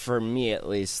bigger for me, at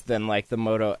least, than like the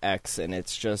Moto X, and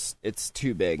it's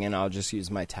too big, and I'll just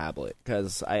use my tablet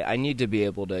because I need to be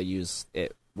able to use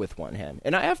it with one hand.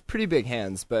 And I have pretty big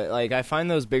hands, but like I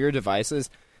find those bigger devices,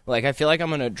 like I feel like I'm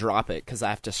gonna drop it because I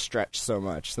have to stretch so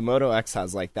much. The Moto X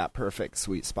has like that perfect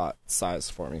sweet spot size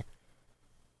for me.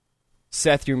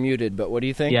 Seth, you're muted, but what do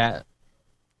you think? Yeah.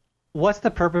 What's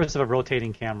the purpose of a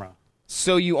rotating camera?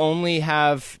 So you only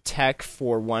have tech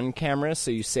for one camera,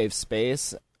 so you save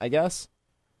space, I guess?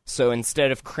 So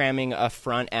instead of cramming a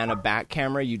front and a back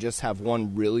camera, you just have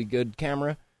one really good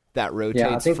camera that rotates.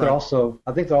 Yeah, I think they're also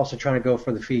trying to go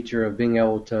for the feature of being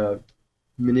able to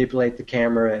manipulate the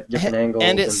camera at different angles.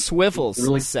 And it swivels,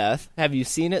 really, Seth. Have you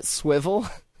seen it swivel?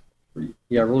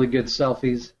 Yeah, really good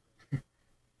selfies.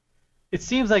 It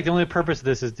seems like the only purpose of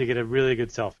this is to get a really good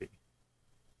selfie.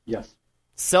 Yes.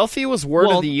 Selfie was word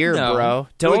of the year, bro.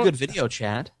 Really good video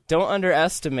chat. Don't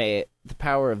underestimate the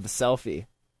power of the selfie.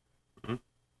 Mm-hmm.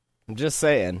 I'm just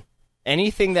saying.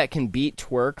 Anything that can beat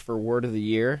twerk for word of the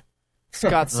year, it's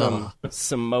got some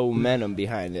momentum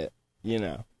behind it, you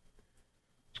know.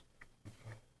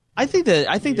 I think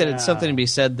that it's something to be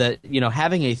said that,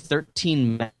 having a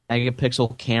 13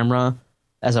 megapixel camera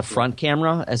as a front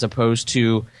camera as opposed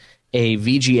to a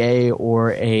VGA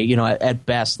or a, at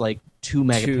best like 2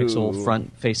 megapixel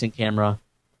front facing camera.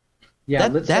 Yeah,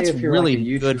 that's say if you're really like a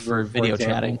YouTuber, good for video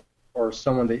chatting. Or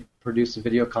someone that produces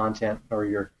video content, or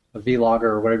you're a vlogger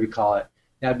or whatever you call it.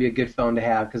 That'd be a good phone to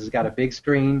have because it's got a big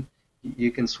screen.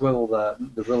 You can swivel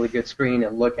the really good screen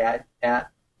and look at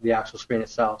the actual screen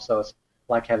itself. So it's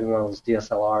like having one of those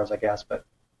DSLRs, I guess. But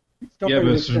but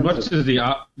as much as the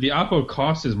Oppo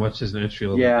costs as much as an entry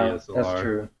level DSLR. Yeah, that's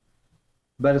true.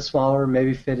 But it's smaller,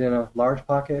 maybe fit in a large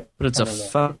pocket. But it's a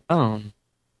phone.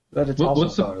 But it's also a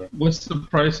phone. What's the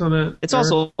price on that? It's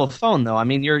also a phone, though. I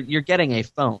mean, you're getting a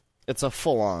phone. It's a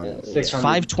full-on. Yeah, it's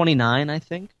 $529, I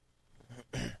think.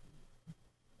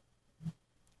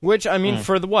 Which, I mean,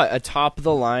 for a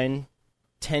top-of-the-line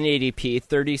 1080p,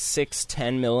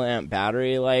 3610 milliamp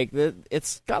battery, like,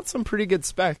 it's got some pretty good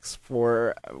specs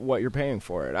for what you're paying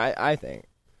for it, I think.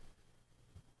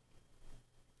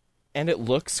 And it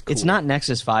looks cool. It's not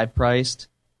Nexus 5 priced,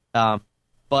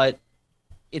 but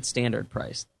it's standard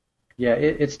priced. Yeah,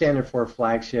 it's standard for a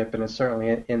flagship, and it's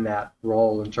certainly in that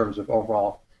role in terms of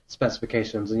overall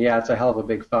specifications. And yeah, it's a hell of a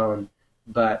big phone,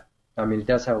 but I mean, it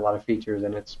does have a lot of features,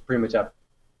 and it's pretty much up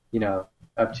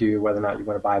to you whether or not you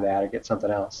want to buy that or get something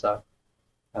else. So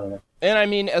I don't know. And I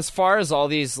mean, as far as all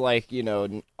these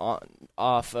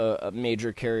off a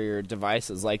major carrier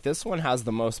devices, like this one has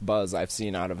the most buzz I've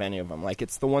seen out of any of them. Like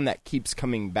it's the one that keeps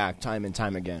coming back time and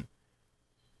time again.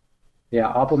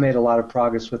 Yeah, Oppo made a lot of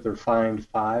progress with their Find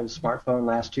 5 smartphone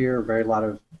last year. A lot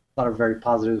of very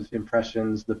positive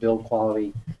impressions. The build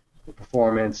quality, the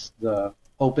performance, the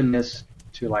openness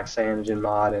to like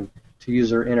CyanogenMod and to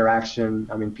user interaction.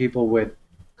 I mean, people would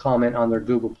comment on their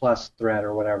Google Plus thread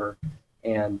or whatever,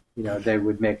 and they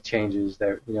would make changes.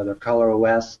 Their Color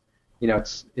OS,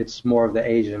 it's more of the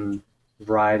Asian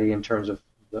variety in terms of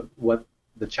what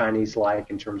the Chinese like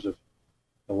in terms of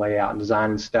the layout and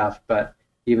design and stuff. But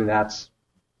even that's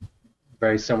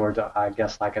very similar to, I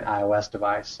guess, like an iOS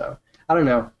device. So I don't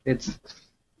know. It's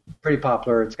pretty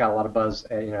popular. It's got a lot of buzz,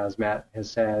 as Matt has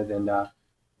said, and the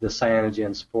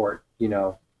Cyanogen support,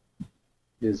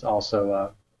 is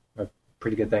also a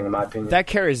pretty good thing in my opinion. That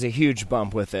carries a huge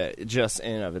bump with it, just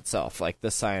in and of itself, like the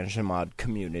CyanogenMod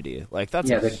community. Like that's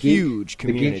a huge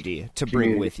community to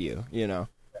bring with you,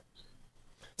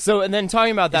 So, and then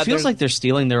talking about that, it feels like they're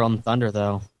stealing their own thunder,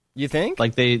 though. You think?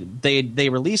 Like they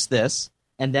released this,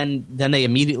 and then they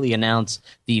immediately announce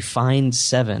the Find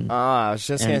 7. I was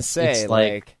just gonna say,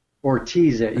 like or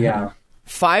tease it, yeah.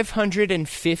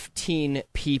 515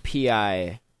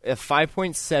 ppi, a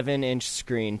 5.7-inch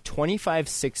screen,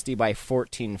 2560 by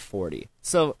 1440.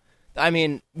 So, I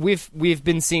mean, we've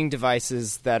been seeing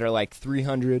devices that are like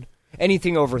 300.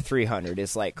 Anything over 300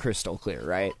 is like crystal clear,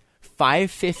 right?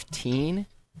 515.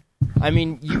 I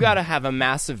mean, you got to have a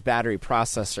massive battery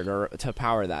processor to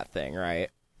power that thing, right?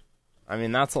 I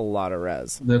mean, that's a lot of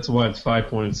res. That's why it's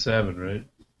 5.7,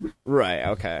 right? Right,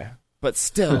 okay. But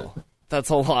still, that's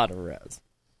a lot of res.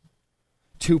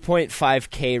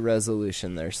 2.5K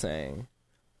resolution, they're saying.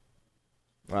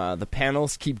 The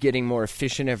panels keep getting more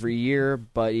efficient every year,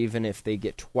 but even if they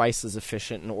get twice as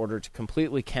efficient in order to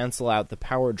completely cancel out the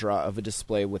power draw of a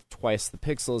display with twice the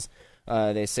pixels,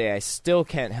 They say, I still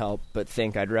can't help but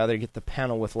think I'd rather get the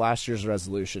panel with last year's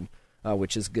resolution,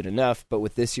 which is good enough, but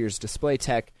with this year's display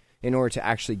tech, in order to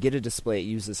actually get a display, it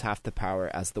uses half the power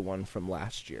as the one from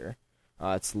last year.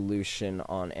 It's Lucian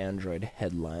on Android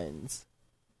Headlines.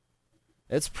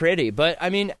 It's pretty, but, I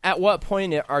mean, at what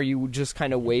point are you just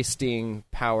kind of wasting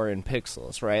power in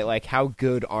pixels, right? Like, how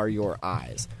good are your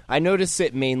eyes? I notice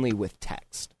it mainly with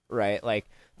text, right? Like,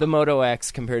 the Moto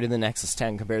X compared to the Nexus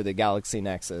 10, compared to the Galaxy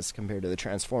Nexus, compared to the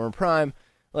Transformer Prime,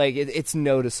 like, it's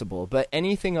noticeable. But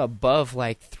anything above,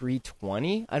 like,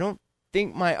 320, I don't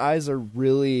think my eyes are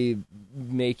really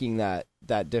making that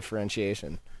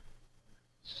differentiation.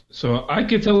 So I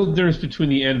could tell the difference between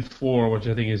the N4, which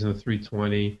I think is in the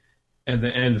 320, and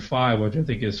the N5, which I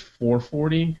think is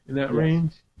 440 in that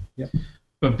range. Yeah.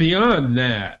 But beyond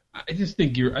that, I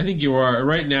think you are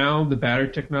right now. The battery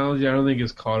technology, I don't think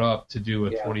is caught up to do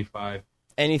a 25.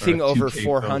 Anything over 2K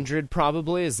 400,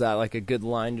 probably, is that like a good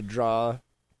line to draw?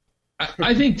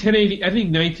 I think 1080. I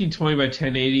think 1920 by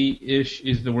 1080 ish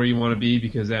is the where you want to be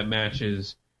because that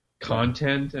matches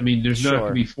content. I mean, there's not going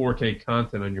to be 4K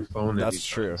content on your phone. That's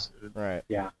true. Right.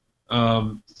 Yeah.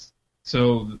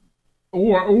 So,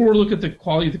 or look at the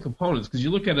quality of the components because you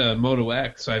look at a Moto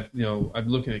X. I'm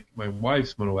looking at my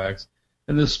wife's Moto X,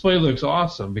 and the display looks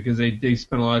awesome because they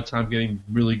spend a lot of time getting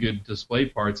really good display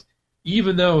parts,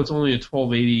 even though it's only a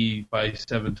 1280 by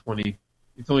 720.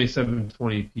 It's only a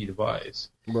 720p device.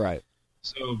 Right.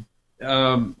 So,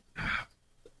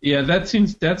 yeah, that's a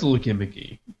little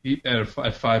gimmicky at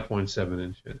 5.7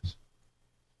 inches.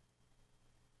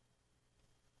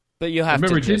 But you have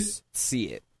to just see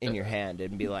it in your hand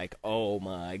and be like, oh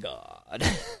my god.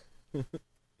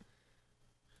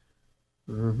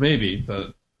 Maybe,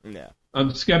 but yeah.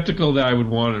 I'm skeptical that I would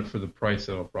want it for the price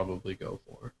that I'll probably go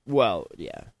for. Well,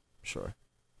 yeah, sure.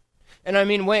 And I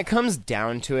mean, when it comes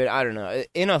down to it, I don't know.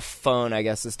 In a phone, I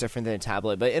guess it's different than a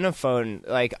tablet. But in a phone,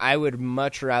 like, I would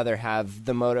much rather have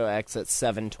the Moto X at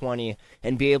 720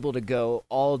 and be able to go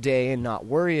all day and not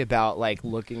worry about, like,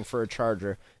 looking for a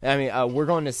charger. I mean, we're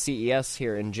going to CES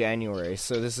here in January,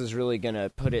 so this is really going to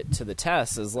put it to the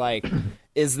test. Is like,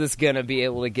 is this going to be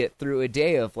able to get through a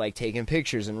day of, like, taking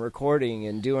pictures and recording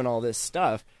and doing all this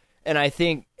stuff? And I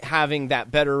think having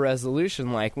that better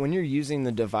resolution, like when you're using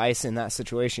the device in that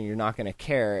situation, you're not going to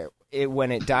care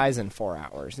when it dies in 4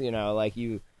 hours. You know, like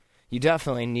you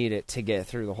definitely need it to get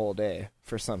through the whole day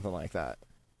for something like that.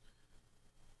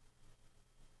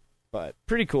 But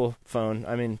pretty cool phone.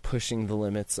 I mean, pushing the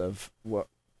limits of what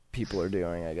people are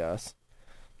doing, I guess.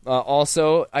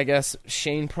 Also, I guess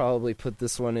Shane probably put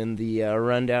this one in the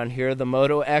rundown here. The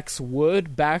Moto X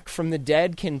Wood back from the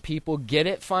dead. Can people get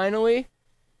it finally?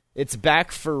 It's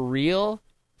back for real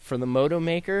for the Moto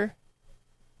Maker.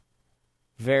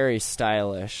 Very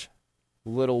stylish.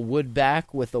 Little wood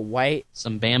back with a white...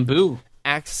 Some bamboo.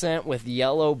 ...accent with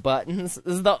yellow buttons.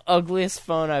 This is the ugliest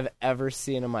phone I've ever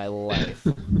seen in my life.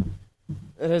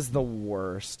 It is the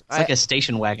worst. It's like a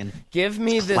station wagon. Give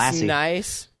me this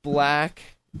nice black...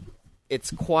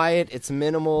 It's quiet, it's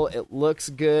minimal, it looks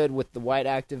good with the white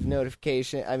active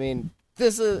notification. I mean,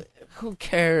 this is... Who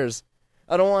cares?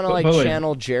 I don't want to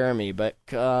channel Jeremy, but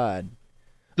God.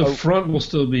 The front will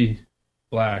still be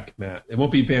black, Matt. It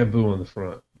won't be bamboo on the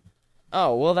front.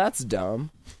 Oh, well, that's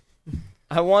dumb.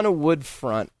 I want a wood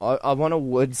front. I want a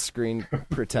wood screen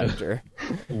protector.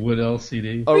 Wood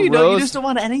LCD. You just don't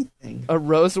want anything. A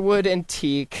rosewood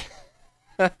antique.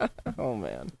 Oh,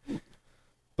 man.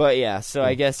 But yeah, so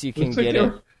I guess you can get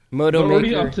it. Moto Maker.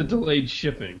 Already up to delayed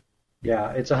shipping.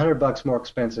 Yeah, it's $100 more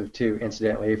expensive too.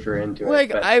 Incidentally, if you're into it.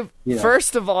 But,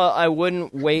 first of all, I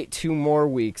wouldn't wait 2 more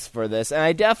weeks for this, and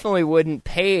I definitely wouldn't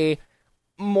pay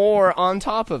more on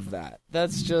top of that.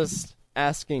 That's just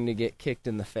asking to get kicked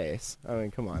in the face. I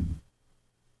mean, come on.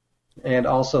 And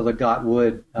also, the Got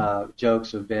Wood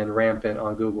jokes have been rampant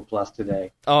on Google Plus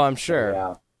today. Oh, I'm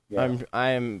sure. Yeah.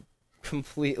 I'm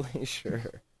completely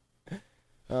sure.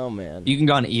 Oh, man. You can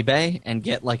go on eBay and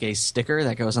get like a sticker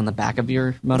that goes on the back of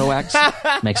your Moto X.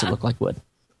 Makes it look like wood.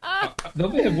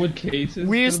 Don't they have wood cases?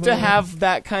 We used to have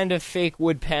that kind of fake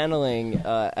wood paneling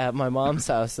at my mom's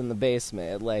house in the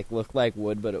basement. It looked like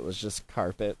wood, but it was just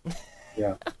carpet.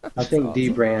 Yeah. I think awesome.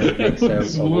 D-Brand makes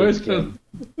a wood skin.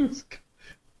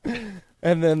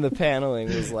 And then the paneling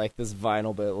was like this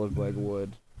vinyl, but it looked like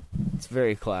wood. It's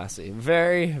very classy.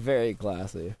 Very, very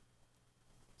classy.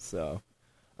 So...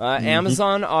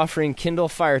 Amazon offering Kindle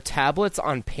Fire tablets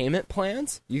on payment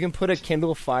plans. You can put a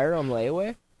Kindle Fire on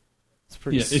layaway. It's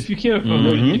pretty. Yeah, if you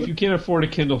can't afford a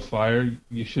Kindle Fire,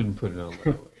 you shouldn't put it on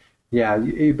layaway. Yeah,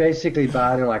 you basically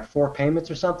buy it in like 4 payments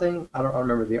or something. I don't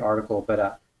remember the article,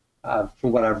 but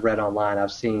from what I've read online,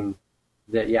 I've seen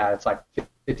that it's like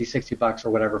 $50-$60 or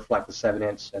whatever for like the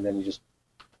 7-inch, and then you just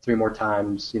 3 more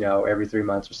times, every 3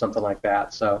 months or something like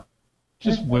that. So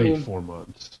just wait 4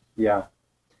 months. Yeah.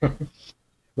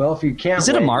 Well, if you can't Is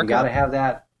it a wait, markup? you got to have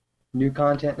that new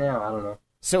content now. I don't know.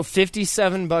 So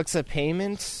 $57 a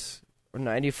payment, or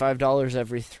 $95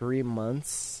 every 3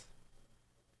 months,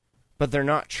 but they're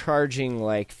not charging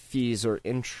like fees or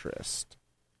interest.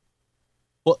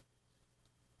 Well,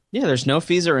 yeah, there's no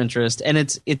fees or interest, and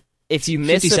If you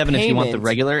miss a 57 payment, if you want the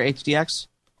regular HDX,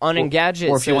 on Engadget,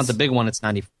 or if you want the big one, it's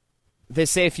 90. They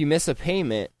say if you miss a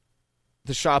payment,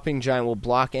 the shopping giant will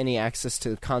block any access to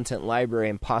the content library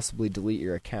and possibly delete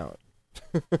your account.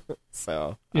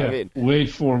 So, Yeah, I mean, wait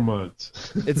 4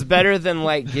 months. it's better than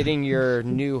like getting your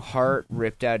new heart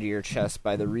ripped out of your chest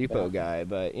by the repo guy,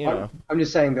 but I'm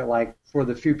just saying that, like, for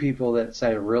the few people that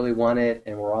say really want it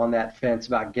and we're on that fence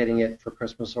about getting it for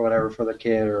Christmas or whatever for the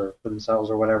kid or for themselves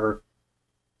or whatever,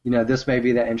 this may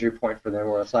be the entry point for them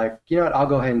where it's like, you know what, I'll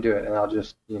go ahead and do it, and I'll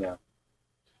just,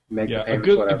 make the Yeah,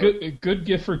 payments, a good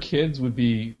gift for kids would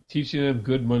be teaching them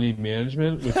good money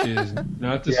management, which is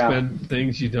not to spend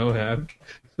things you don't have.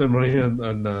 Spend money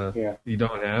on you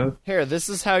don't have. Here, this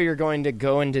is how you're going to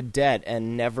go into debt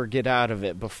and never get out of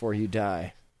it before you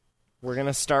die. We're going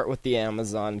to start with the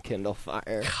Amazon Kindle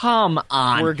Fire. Come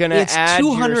on. We're going to add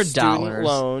your student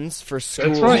loans for school.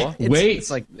 That's right. Wait, it's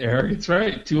like Eric, it's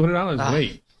right. $200.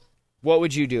 Wait. What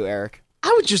would you do, Eric?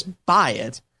 I would just buy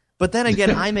it. But then again,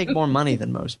 I make more money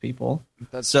than most people.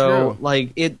 That's true.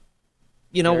 Very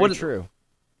true.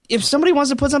 If somebody wants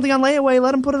to put something on layaway,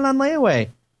 let them put it on layaway.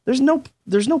 There's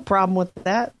no problem with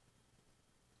that.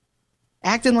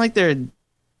 Acting like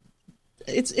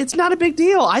it's not a big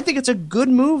deal. I think it's a good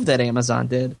move that Amazon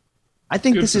did. I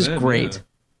think this is great. Yeah.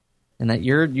 And that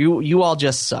you all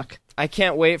just suck. I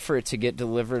can't wait for it to get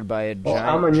delivered by a giant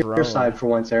I'm on your drone. side for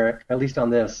once, Eric, at least on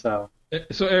this. So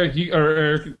Eric,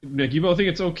 Nick, you both think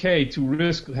it's okay to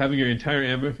risk having your entire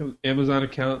Amazon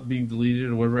account being deleted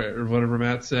or whatever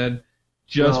Matt said,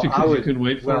 just because you couldn't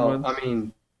wait 4 months? I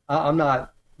mean, I'm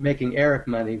not making Eric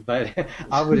money, but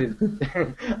I would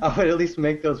at least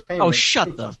make those payments. Oh,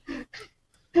 shut the.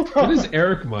 What is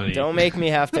Eric money? Don't make me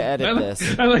have to edit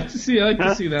this. I like to see that.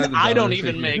 in the I don't dollar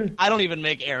even figure.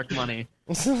 make Eric money.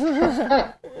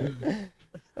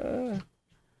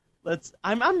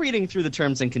 I'm reading through the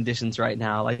terms and conditions right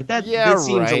now. Like that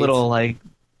seems a little like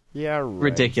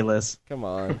ridiculous. Come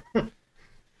on.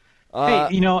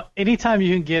 Hey, anytime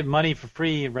you can get money for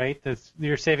free, right?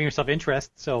 You're saving yourself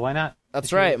interest, so why not?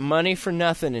 That's right. Money for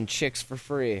nothing and chicks for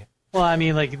free. Well, I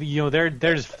mean, like they're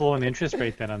just flowing the interest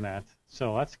rate then on that,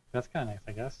 so that's kind of nice,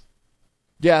 I guess.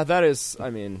 Yeah, that is. I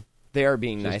mean, they are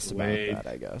being nice Just about wait. that,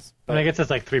 I guess. I mean, I guess it's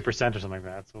like 3% or something like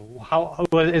that. So how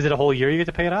is it a whole year you get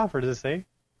to pay it off, or does it say?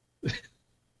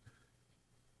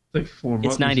 Like 4 months.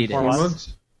 It's 90 days. 4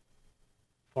 months.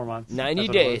 4 months. 90 That's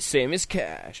what it days, was. same as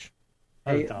cash.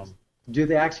 That was Hey, dumb. do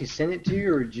they actually send it to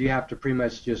you, or do you have to pretty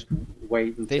much just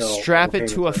wait until They strap it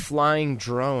the to a payments flying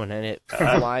drone and it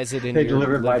flies it into They your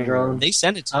deliver it by living room. drone? They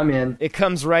send it to I'm in. It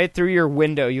comes right through your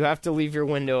window. You have to leave your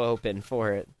window open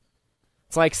for it.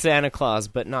 It's like Santa Claus,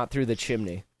 but not through the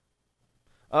chimney.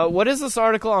 What is this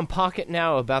article on Pocket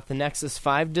Now about the Nexus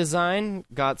 5 design?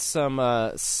 Got some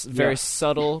very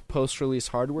subtle post-release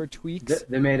hardware tweaks.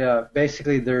 They made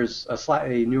basically there's a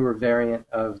slightly newer variant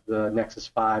of the Nexus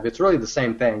 5. It's really the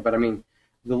same thing, but I mean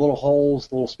the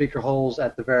little speaker holes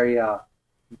at the very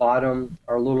bottom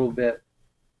are a little bit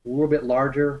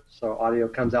larger, so audio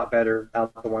comes out better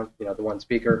out the one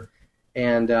speaker.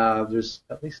 And there's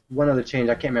at least one other change.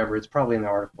 I can't remember. It's probably in the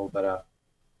article, but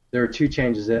there are 2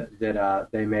 changes that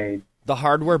they made. The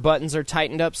hardware buttons are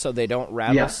tightened up so they don't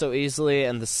rattle so easily,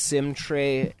 and the SIM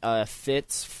tray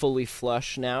fits fully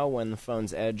flush now when the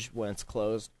phone's edge when it's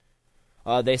closed.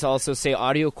 They also say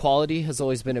audio quality has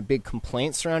always been a big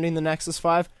complaint surrounding the Nexus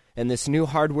 5, and this new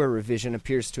hardware revision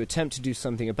appears to attempt to do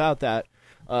something about that,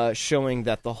 showing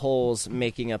that the holes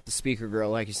making up the speaker grill,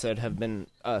 like you said, have been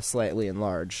slightly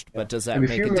enlarged. But does that If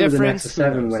make you a remember difference? the Nexus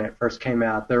 7 when it first came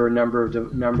out, there were a number of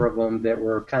them that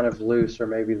were kind of loose, or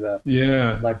maybe the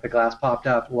glass popped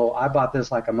up. Well, I bought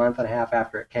this like a month and a half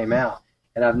after it came out,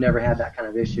 and I've never had that kind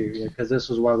of issue because this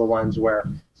was one of the ones where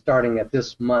starting at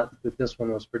this month that this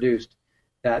one was produced,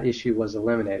 that issue was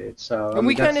eliminated. So And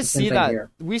we kind of that's the same see thing that. here.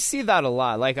 We see that a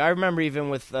lot. Like I remember even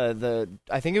with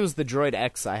I think it was the Droid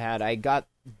X I had. I got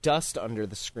dust under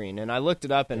the screen, and I looked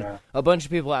it up, and a bunch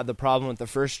of people had the problem with the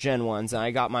first gen ones, and I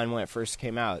got mine when it first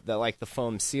came out. That like the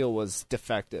foam seal was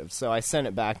defective, so I sent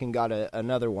it back and got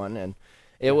another one, and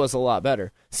It was a lot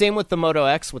better. Same with the Moto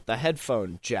X with the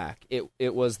headphone jack.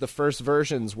 It was the first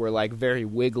versions were like very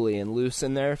wiggly and loose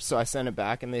in there, so I sent it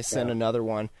back and they sent another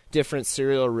one, different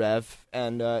serial rev,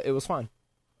 and it was fine.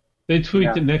 They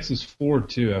tweaked the Nexus 4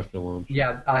 too after launch.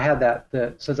 Yeah, I had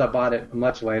that since I bought it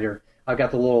much later. I've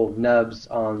got the little nubs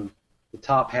on the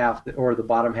top half or the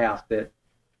bottom half that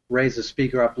raise the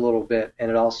speaker up a little bit,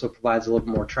 and it also provides a little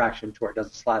bit more traction to where it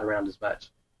doesn't slide around as much.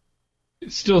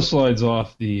 It still slides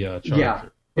off the charger. Yeah,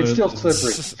 it's still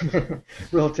slippery.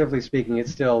 Relatively speaking,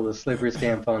 it's still the slipperiest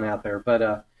damn phone out there.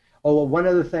 But one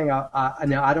other thing, now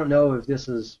I don't know if this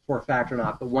is for a fact or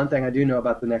not, but one thing I do know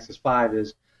about the Nexus 5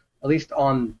 is, at least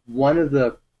on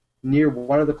near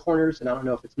one of the corners, and I don't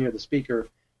know if it's near the speaker,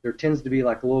 there tends to be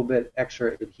like a little bit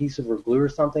extra adhesive or glue or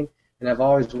something. And I've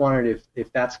always wondered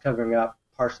if that's covering up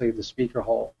partially the speaker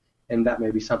hole, and that may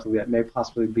be something that may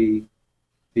possibly be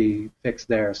fixed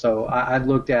there. So I've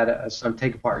looked at some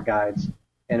take-apart guides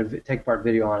and a take-apart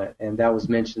video on it, and that was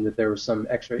mentioned that there was some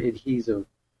extra adhesive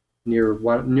near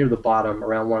the bottom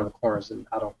around one of the corners, and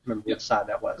I don't remember which side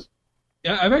that was.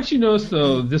 Yeah, I've actually noticed,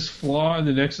 though, this flaw in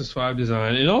the Nexus 5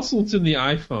 design, and also it's in the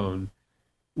iPhone,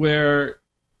 where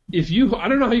I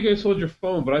don't know how you guys hold your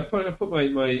phone, but I put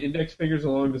my index fingers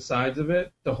along the sides of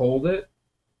it to hold it.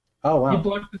 Oh,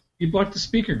 wow. You block the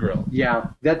speaker grill. Yeah,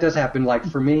 that does happen. Like,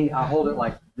 for me, I hold it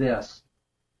like this.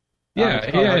 Yeah,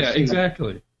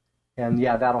 exactly. And,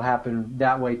 yeah, that'll happen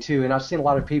that way, too. And I've seen a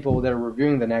lot of people that are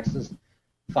reviewing the Nexus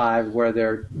 5 where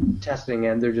they're testing,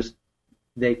 and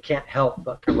they can't help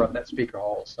but cover up that speaker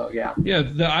hole. So, yeah. Yeah,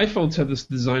 the iPhones have this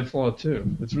design flaw, too.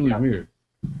 It's really weird.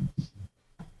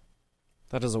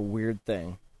 That is a weird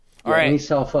thing. All right. Any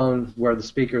cell phone where the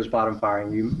speaker is bottom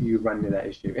firing, you run into that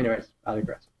issue. Anyways, I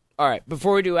digress. All right,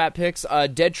 before we do app picks,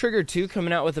 Dead Trigger 2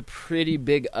 coming out with a pretty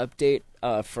big update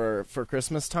for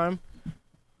Christmas time.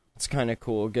 It's kind of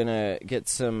cool. Gonna get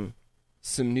some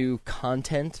new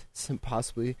content, some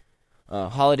possibly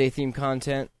holiday-themed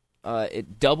content.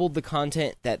 It doubled the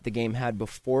content that the game had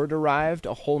before it arrived,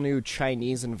 a whole new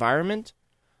Chinese environment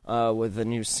with a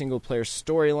new single-player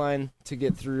storyline to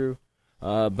get through,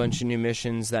 a bunch of new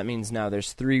missions. That means now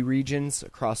there's 3 regions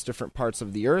across different parts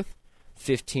of the Earth,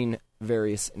 15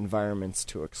 various environments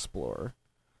to explore.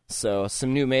 So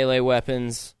some new melee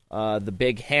weapons, the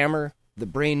big hammer, the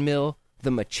brain mill, the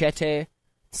machete,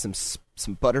 some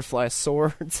butterfly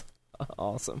swords.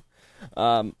 Awesome.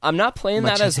 I'm not playing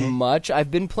that as much.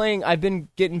 I've been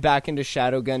getting back into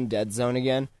Shadowgun Dead Zone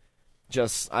again.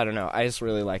 I don't know, I just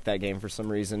really like that game for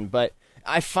some reason. But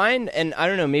I find, and I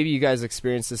don't know, maybe you guys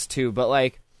experience this too, but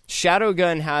like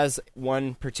Shadowgun has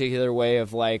one particular way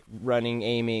of like running,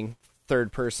 aiming,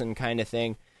 third person kind of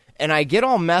thing, and I get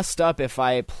all messed up if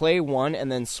I play one and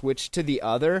then switch to the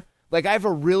other. Like I have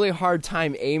a really hard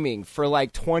time aiming for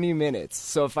like 20 minutes.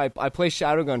 So if I play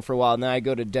Shadowgun for a while and then I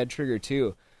go to Dead Trigger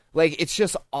 2, like it's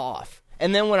just off.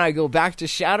 And then when I go back to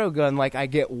Shadowgun, like I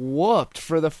get whooped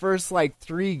for the first like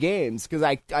 3 games because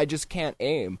I just can't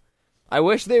aim. I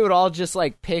wish they would all just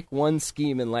like pick one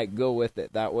scheme and like go with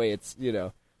it. That way it's,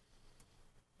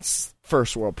 it's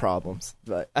first world problems.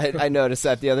 But I noticed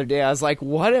that the other day. I was like,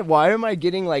 why am I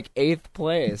getting like 8th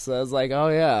place? So I was like, oh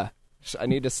yeah, I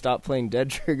need to stop playing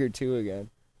Dead Trigger 2 again.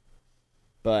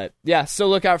 But yeah, so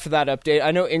look out for that update.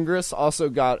 I know Ingress also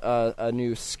got a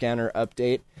new scanner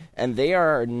update, and they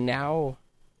are now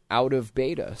out of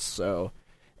beta. So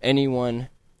anyone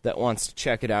that wants to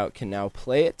check it out can now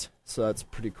play it. So that's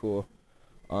pretty cool.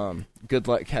 Good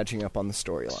luck catching up on the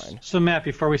storyline. So Matt,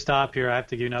 before we stop here, I have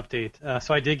to give you an update.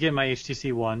 So I did get my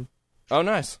HTC One. Oh,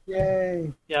 nice.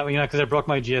 Yay. Yeah, because I broke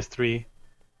my GS3.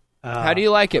 How do you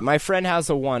like it? My friend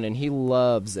has a One, and he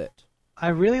loves it. I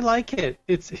really like it.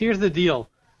 Here's the deal.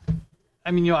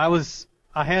 I mean,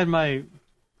 I had my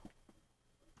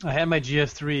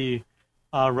GS3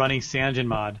 running Sanjin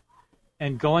mod,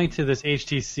 and going to this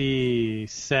HTC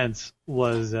Sense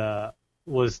was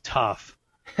tough.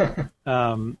 Because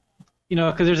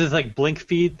there's this like blink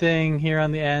feed thing here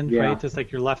on the end, right? That's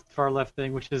like your far left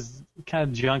thing, which is kind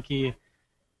of junky.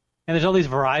 And there's all these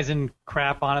Verizon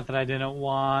crap on it that I didn't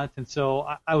want, and so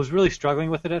I was really struggling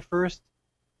with it at first.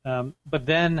 But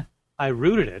then I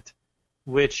rooted it,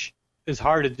 which is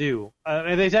hard to do.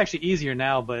 It's actually easier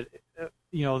now, but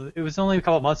it was only a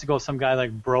couple of months ago some guy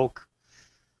like broke.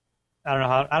 I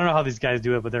don't know how these guys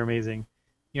do it, but they're amazing.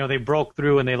 They broke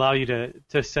through and they allow you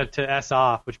to set to S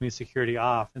off, which means security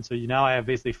off, and so now I have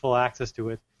basically full access to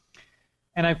it.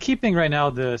 And I'm keeping right now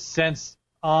the Sense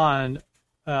on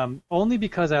only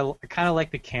because I kind of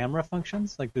like the camera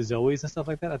functions, like the Zoes and stuff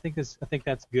like that. I think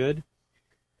that's good.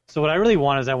 So what I really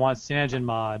want is I want Sanjin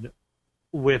mod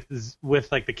with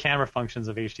like the camera functions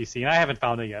of HTC, and I haven't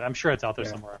found it yet. I'm sure it's out there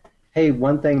somewhere. Hey,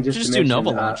 one thing just to do mention, Nova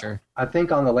Launcher. I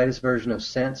think on the latest version of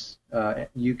Sense,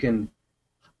 you can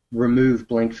remove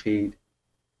blink feed.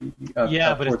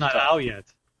 Yeah, but it's not out yet.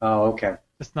 Oh, okay.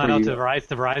 It's not out to Verizon,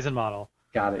 the Verizon model.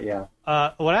 Got it, yeah.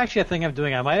 What actually I think I'm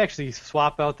doing, I might actually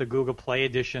swap out the Google Play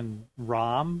Edition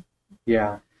ROM.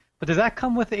 Yeah. But does that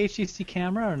come with the HTC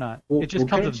camera or not? Well, it just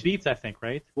comes with you- Beats, I think,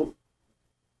 right? Well,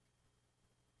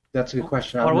 that's a good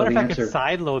question. I Or don't what know if the I answer. could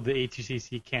sideload the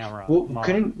HTC camera? Well,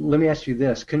 model? let me ask you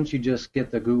this. Couldn't you just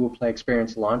get the Google Play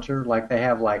Experience launcher? Like they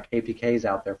have like APKs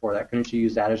out there for that. Couldn't you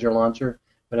use that as your launcher,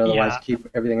 but otherwise Yeah. keep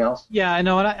everything else? Yeah, I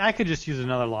know, and I could just use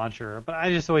another launcher, but I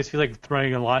just always feel like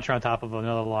throwing a launcher on top of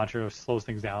another launcher slows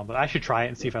things down. But I should try it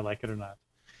and see if I like it or not.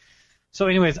 So,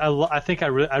 anyways, I think I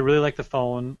really like the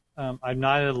phone. I'm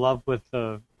not in love with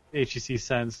the HTC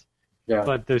Sense, Yeah.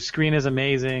 but the screen is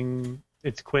amazing.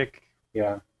 It's quick.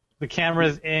 Yeah. The camera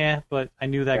is but I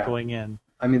knew that Yeah. going in.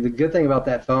 I mean, the good thing about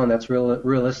that phone, that's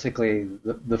realistically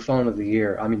the phone of the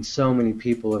year. I mean, so many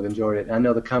people have enjoyed it. I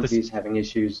know the company's having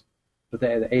issues, but the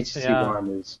HTC Yeah. One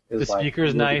is The like speaker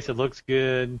is really- nice. It looks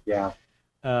good. Yeah.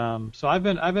 So I've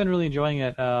been really enjoying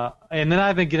it. And then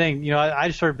I've been getting, I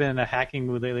just sort of been in a hacking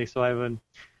mood lately. So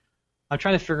I'm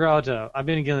trying to figure out. I've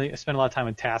been spend a lot of time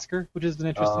in Tasker, which has been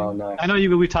interesting. Oh, nice. I know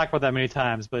we've talked about that many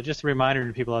times, but just a reminder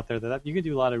to people out there that you can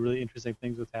do a lot of really interesting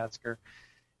things with Tasker.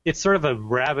 It's sort of a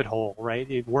rabbit hole, right?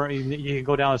 You can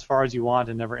go down as far as you want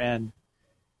and never end.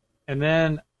 And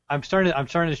then I'm starting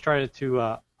to try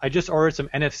to. I just ordered some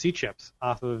NFC chips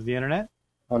off of the internet.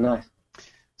 Oh, nice.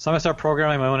 So I'm gonna start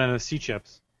programming my own NFC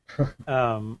chips.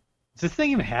 Does this thing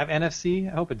even have NFC?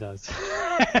 I hope it does.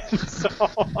 So,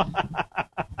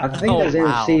 I think there's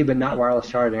NFC, but not wireless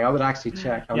charging. I would actually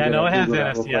check. I'm yeah, gonna no, it has Google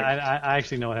that real NFC. quick. I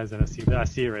actually know it has NFC, but I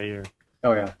see it right here.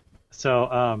 Oh, yeah.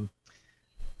 So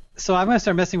so I'm gonna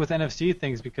start messing with NFC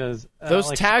things because Those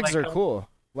like, tags when are I cool.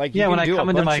 Like Yeah, you when can I do come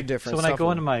a into bunch my of different so when I stuff go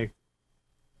with into my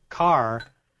car,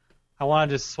 I want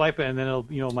to just swipe it and then it'll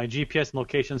my GPS and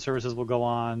location services will go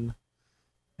on.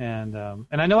 And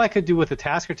I know I could do with the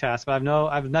Tasker task, but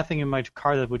I have nothing in my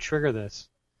car that would trigger this.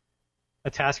 A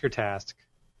Tasker task.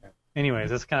 Anyways,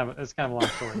 that's kind of a long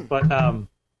story. But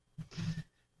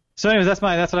so anyways, that's what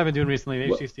I've been doing recently.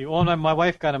 The HTC. Well, my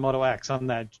wife got a Moto X on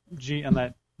that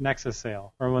Nexus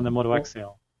sale or on the Moto X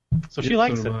sale, so she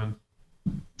likes it.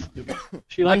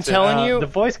 She likes I'm telling you, the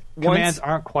voice commands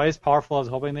aren't quite as powerful as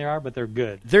I was hoping they are, but they're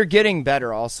good. They're getting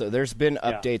better also. There's been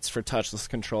updates for touchless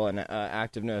control and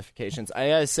active notifications. I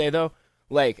gotta say, though,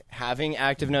 like, having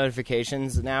active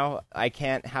notifications now, I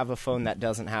can't have a phone that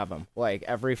doesn't have them. Like,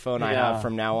 every phone I have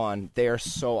from now on, they are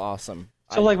so awesome.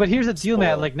 So, but here's the deal,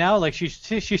 Matt. Like, now, like, she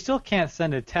still can't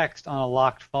send a text on a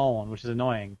locked phone, which is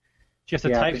annoying. She has to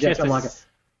type.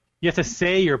 You have to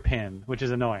say your PIN, which is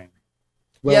annoying.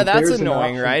 Well, yeah, that's there's an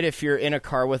annoying, option. right? If you're in a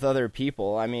car with other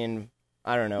people. I mean,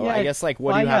 I don't know. Yeah, I guess, like,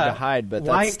 what do you have to hide? But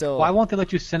that's still... Why won't they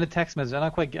let you send a text message?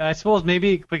 I suppose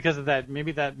maybe because of that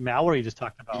malware you just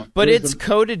talked about. But it's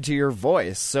coded to your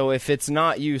voice, so if it's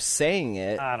not you saying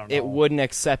it, I don't know. it wouldn't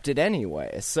accept it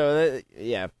anyway. So,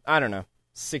 yeah, I don't know.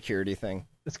 Security thing.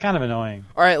 It's kind of annoying.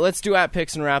 All right, let's do app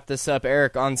picks and wrap this up.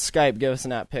 Eric, on Skype, give us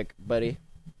an app pick, buddy.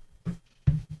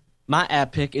 My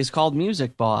app pick is called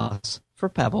Music Boss for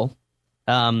Pebble.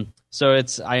 So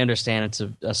I understand it's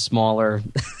a smaller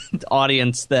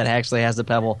audience that actually has a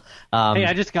Pebble. Hey,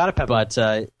 I just got a Pebble.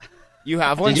 But you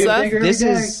have one, Did you Seth? figure this it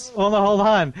out? is Well, no, hold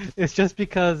on. It's just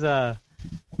because I'm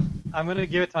gonna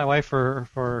give it to my wife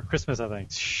for Christmas, I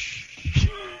think.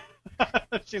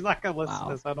 She's not gonna listen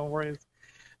to this. I don't worry.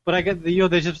 But I get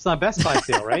they just on Best Buy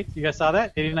sale, right? You guys saw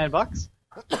that? $89.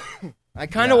 I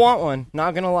kind of want one.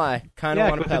 Not gonna lie, kind of Yeah,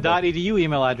 want a with the Pebble. .edu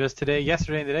email address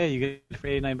yesterday and today, you get it for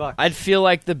 $89. I'd feel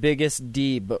like the biggest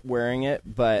D, but wearing it.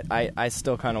 But I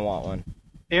still kind of want one.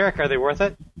 Eric, are they worth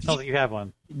it? Sounds like you have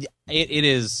one. it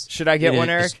is. Should I get it one,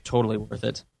 is Eric? Totally worth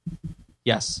it.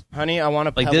 Yes, Honey, I want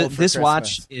a like Pebble for this Christmas.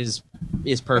 watch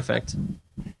is perfect.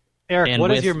 Eric, And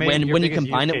what is with, your main? when your you biggest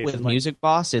combine use it case with in, Music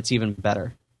Boss, it's even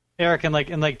better. Eric, in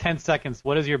like 10 seconds,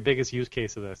 what is your biggest use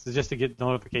case of this? Is it just to get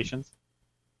notifications?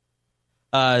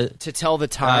 To tell the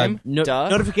time. Duh.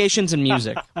 Notifications and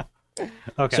music.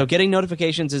 Okay. So getting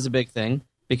notifications is a big thing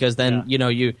because then you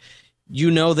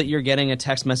know that you're getting a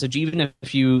text message. Even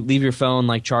if you leave your phone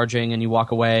like charging and you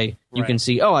walk away, you can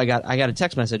see, I got a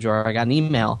text message or I got an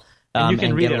email. And you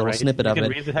can read get a it, little right? snippet You of can it.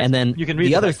 read the text- And then you can read the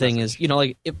the other text thing message.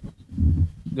 is,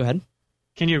 go ahead.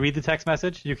 Can you read the text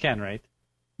message? You can, right?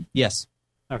 Yes.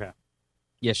 Okay.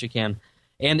 Yes, you can.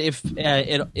 And if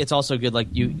it's also good, like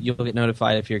you'll get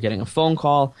notified if you're getting a phone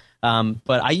call.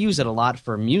 But I use it a lot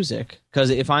for music because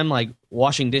if I'm like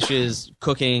washing dishes,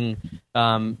 cooking,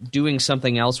 doing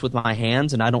something else with my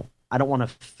hands, and I don't want to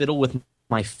fiddle with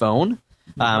my phone,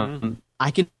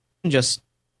 I can just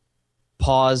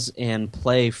pause and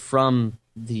play from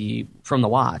the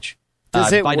watch.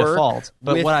 Does it by work default?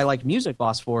 But with- what I like Music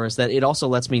Boss for is that it also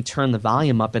lets me turn the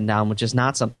volume up and down, which is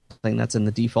not something that's in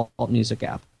the default music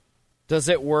app. Does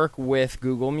it work with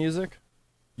Google Music?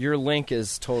 Your link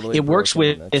is totally. It works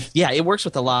broken. with it works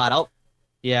with a lot.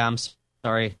 I'm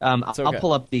sorry. okay. I'll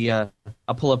pull up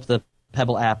the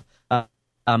Pebble app.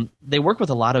 They work with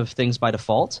a lot of things by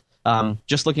default.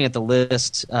 Just looking at the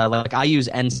list, like I use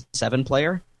N7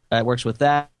 Player. It works with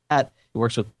that. It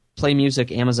works with Play Music,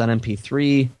 Amazon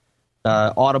MP3,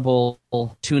 Audible,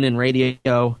 TuneIn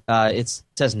Radio. It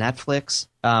says Netflix.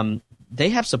 They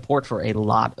have support for a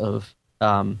lot of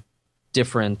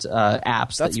different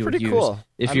apps that you would pretty use. cool.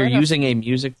 If I you're might have using a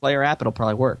music player app, it'll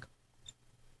probably work.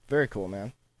 Very cool,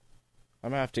 man. I'm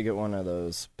gonna have to get one of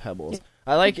those Pebbles.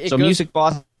 I like it. So Music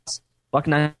Boss,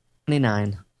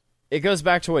 $1.99. It goes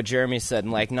back to what Jeremy said,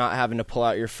 and like not having to pull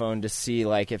out your phone to see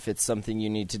like if it's something you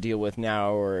need to deal with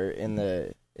now or in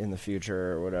the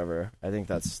future or whatever. I think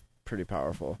that's pretty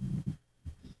powerful.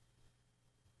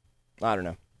 I don't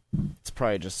know. It's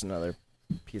probably just another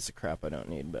piece of crap I don't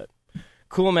need, but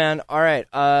cool, man. All right,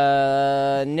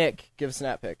 Nick, give us an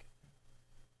app pick.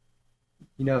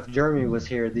 You know, if Jeremy was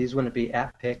here, these wouldn't be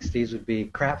app picks. These would be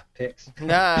crap picks.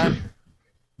 Nah.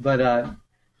 But,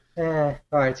 all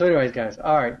right. So anyways, guys.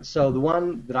 All right. So the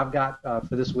one that I've got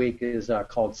for this week is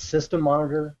called System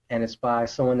Monitor, and it's by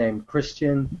someone named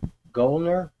Christian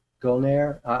Gollner.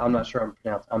 I'm not sure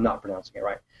I'm not pronouncing it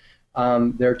right.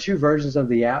 There are two versions of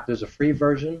the app. There's a free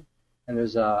version, and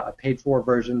there's a paid-for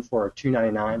version for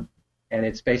 $2.99, and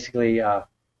it's basically a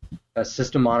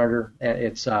system monitor, and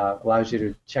it allows you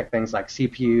to check things like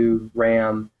CPU,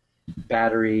 RAM,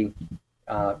 battery,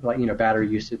 battery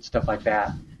usage, stuff like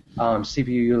that. CPU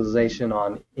utilization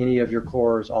on any of your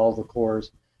cores, all of the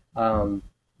cores.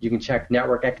 You can check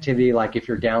network activity, like if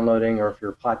you're downloading or if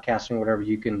you're podcasting, whatever.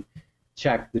 You can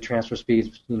check the transfer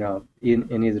speeds,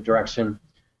 in either direction.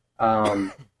 There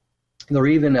are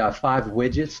even 5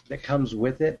 widgets that comes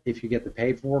with it if you get the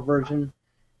paid-for version.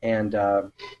 And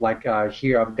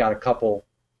here, I've got a couple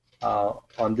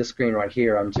on this screen right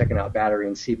here. I'm checking out battery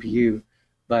and CPU.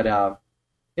 But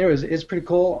it's pretty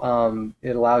cool.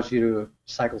 It allows you to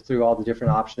cycle through all the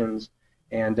different options.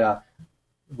 And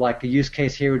like a use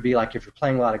case here would be like if you're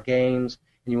playing a lot of games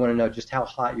and you want to know just how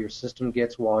hot your system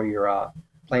gets while you're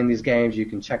playing these games, you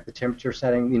can check the temperature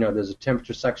setting. There's a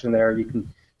temperature section there. You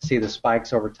can see the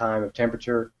spikes over time of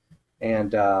temperature.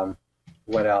 And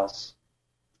what else?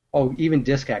 Oh, even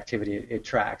disk activity it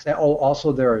tracks.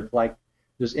 Also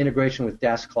there's integration with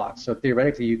desk clocks. So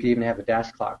theoretically, you could even have a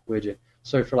desk clock widget.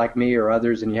 So if you're like me or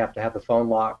others and you have to have the phone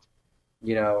locked,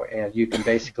 and you can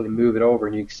basically move it over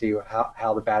and you can see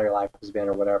how the battery life has been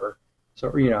or whatever.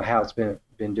 So, how it's been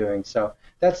doing. So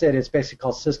that's it. It's basically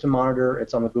called System Monitor.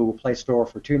 It's on the Google Play Store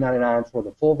for $2.99 for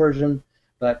the full version,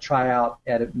 but try out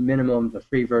at a minimum the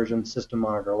free version, System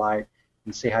Monitor Lite,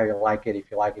 and see how you like it.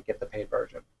 If you like it, get the paid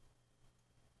version.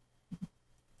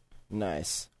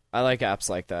 Nice. I like apps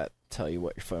like that. Tell you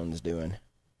what your phone's doing.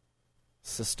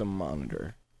 System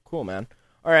Monitor. Cool, man.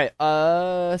 All right.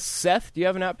 Seth, do you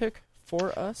have an app pick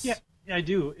for us? Yeah, I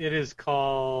do. It is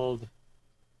called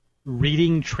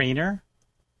Reading Trainer.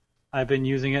 I've been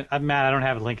using it. I'm mad I don't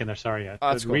have a link in there. Sorry yet.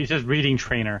 Oh, that's cool. It's just Reading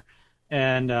Trainer.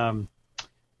 And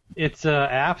it's an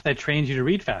app that trains you to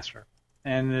read faster.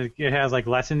 And it has like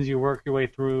lessons you work your way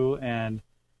through. And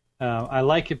I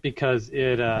like it because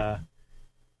it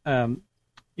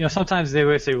sometimes they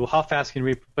would say, well, how fast can you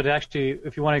read? But it actually,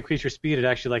 if you want to increase your speed, it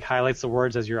actually like highlights the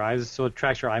words as your eyes, so it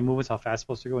tracks your eye movements, how fast it's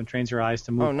supposed to go, and trains your eyes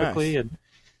to move quickly. And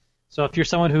so if you're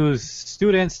someone who's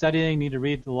student, studying, need to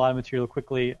read a lot of material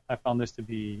quickly, I found this to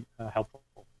be helpful.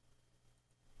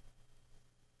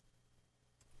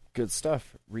 Good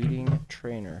stuff. Reading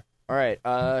Trainer. All right,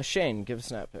 Shane, give us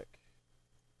an app pick.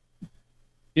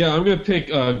 Yeah, I'm going to pick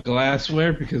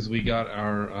Glassware because we got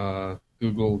our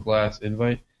Google Glass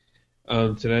invite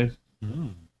today.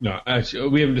 No, actually,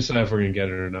 we haven't decided if we're going to get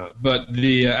it or not. But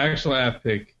the actual app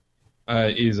pick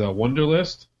is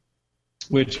Wunderlist,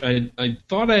 which I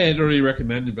thought I had already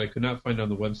recommended, but I could not find it on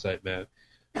the website, Matt.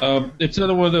 It's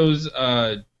another one of those,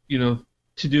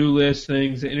 to-do list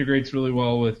things. It integrates really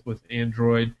well with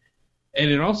Android. And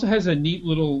it also has a neat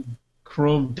little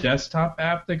Chrome desktop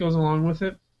app that goes along with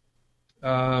it.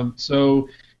 So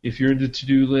if you're into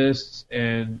to-do lists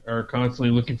and are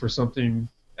constantly looking for something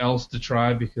else to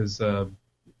try because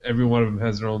every one of them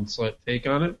has their own slight take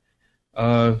on it,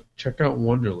 Check out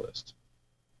Wunderlist.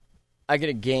 I get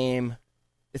a game.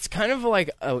 It's kind of like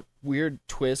a weird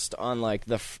twist on like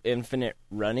the infinite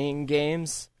running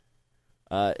games.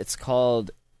 It's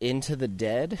called Into the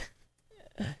Dead.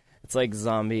 It's like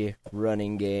zombie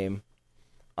running game.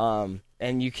 And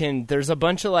there's a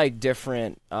bunch of like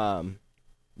different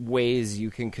ways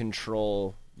you can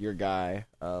control your guy.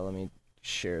 Let me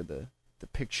share the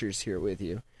pictures here with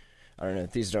you. I don't know,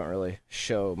 these don't really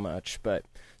show much, but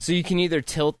so you can either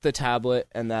tilt the tablet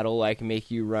and that'll like make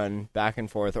you run back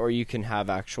and forth, or you can have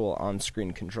actual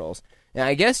on-screen controls. And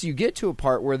I guess you get to a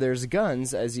part where there's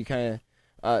guns, as you kind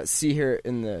of see here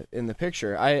in the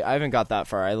picture. I haven't got that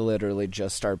far. I literally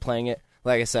just started playing it.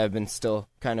 Like I said, I've been still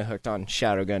kind of hooked on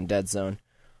Shadowgun Dead Zone.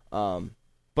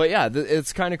 But yeah,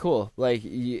 it's kind of cool. Like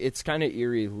it's kind of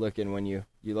eerie looking when you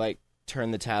like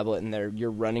turn the tablet and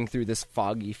you're running through this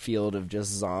foggy field of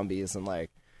just zombies, and like,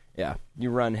 yeah, you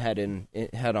run head on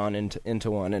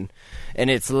into one, and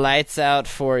it's lights out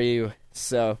for you.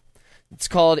 So it's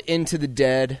called Into the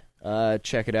Dead.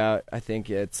 Check it out. I think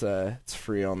it's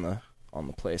free on the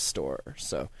Play Store.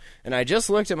 So, and I just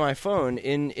looked at my phone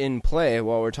in Play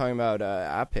while we're talking about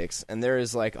app picks, and there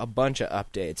is like a bunch of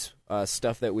updates,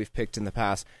 stuff that we've picked in the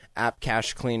past. App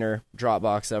Cache Cleaner,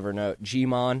 Dropbox, Evernote,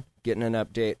 Gmon getting an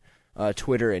update.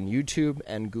 Twitter and YouTube,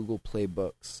 and Google Play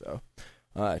Books. So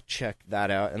check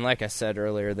that out. And like I said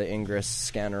earlier, the Ingress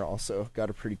scanner also got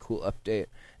a pretty cool update.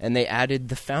 And they added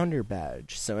the Founder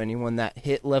Badge. So anyone that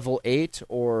hit level 8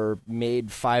 or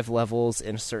made 5 levels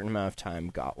in a certain amount of time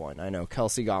got one. I know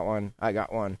Kelsey got one. I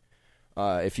got one.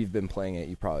 If you've been playing it,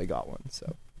 you probably got one.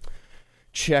 So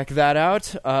check that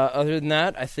out. Other than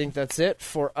that, I think that's it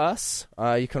for us.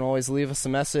 You can always leave us a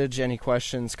message, any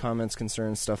questions, comments,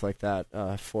 concerns, stuff like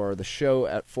that, for the show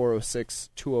at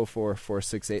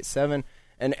 406-204-4687.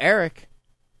 And Eric,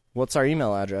 what's our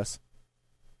email address?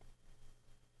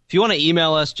 If you want to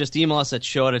email us, just email us at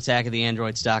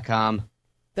show@attackoftheandroids.com.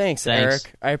 Thanks,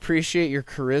 Eric. I appreciate your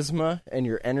charisma and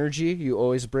your energy. You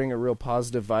always bring a real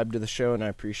positive vibe to the show, and I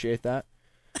appreciate that.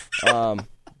 All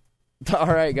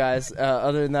right, guys.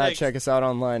 Other than that, Thanks. Check us out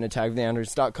online at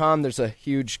attackoftheandroids.com. There's a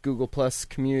huge Google Plus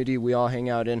community we all hang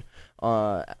out in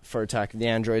for Attack of the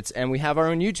Androids, and we have our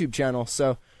own YouTube channel,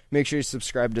 so make sure you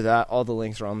subscribe to that. All the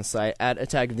links are on the site at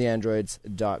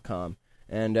attackoftheandroids.com.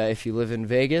 And if you live in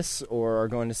Vegas or are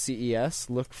going to CES,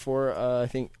 look for, I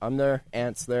think I'm there,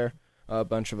 Ant's there, a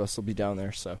bunch of us will be down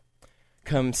there, so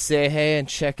come say hey and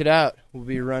check it out. We'll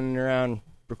be running around,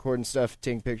 recording stuff,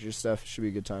 taking pictures, stuff. Should be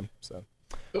a good time, so.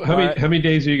 How many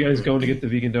days are you guys going to get the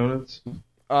vegan donuts?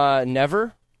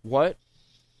 Never. What?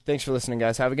 Thanks for listening,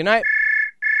 guys. Have a good night.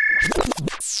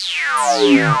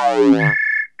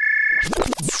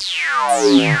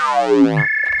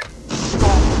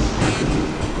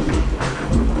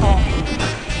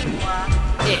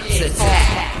 It's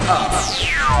Attack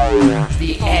of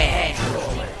the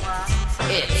Androids.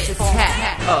 It's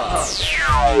Attack of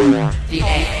the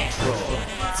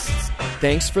Androids.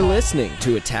 Thanks for listening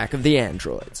to Attack of the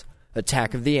Androids.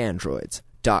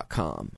 attackoftheandroids.com.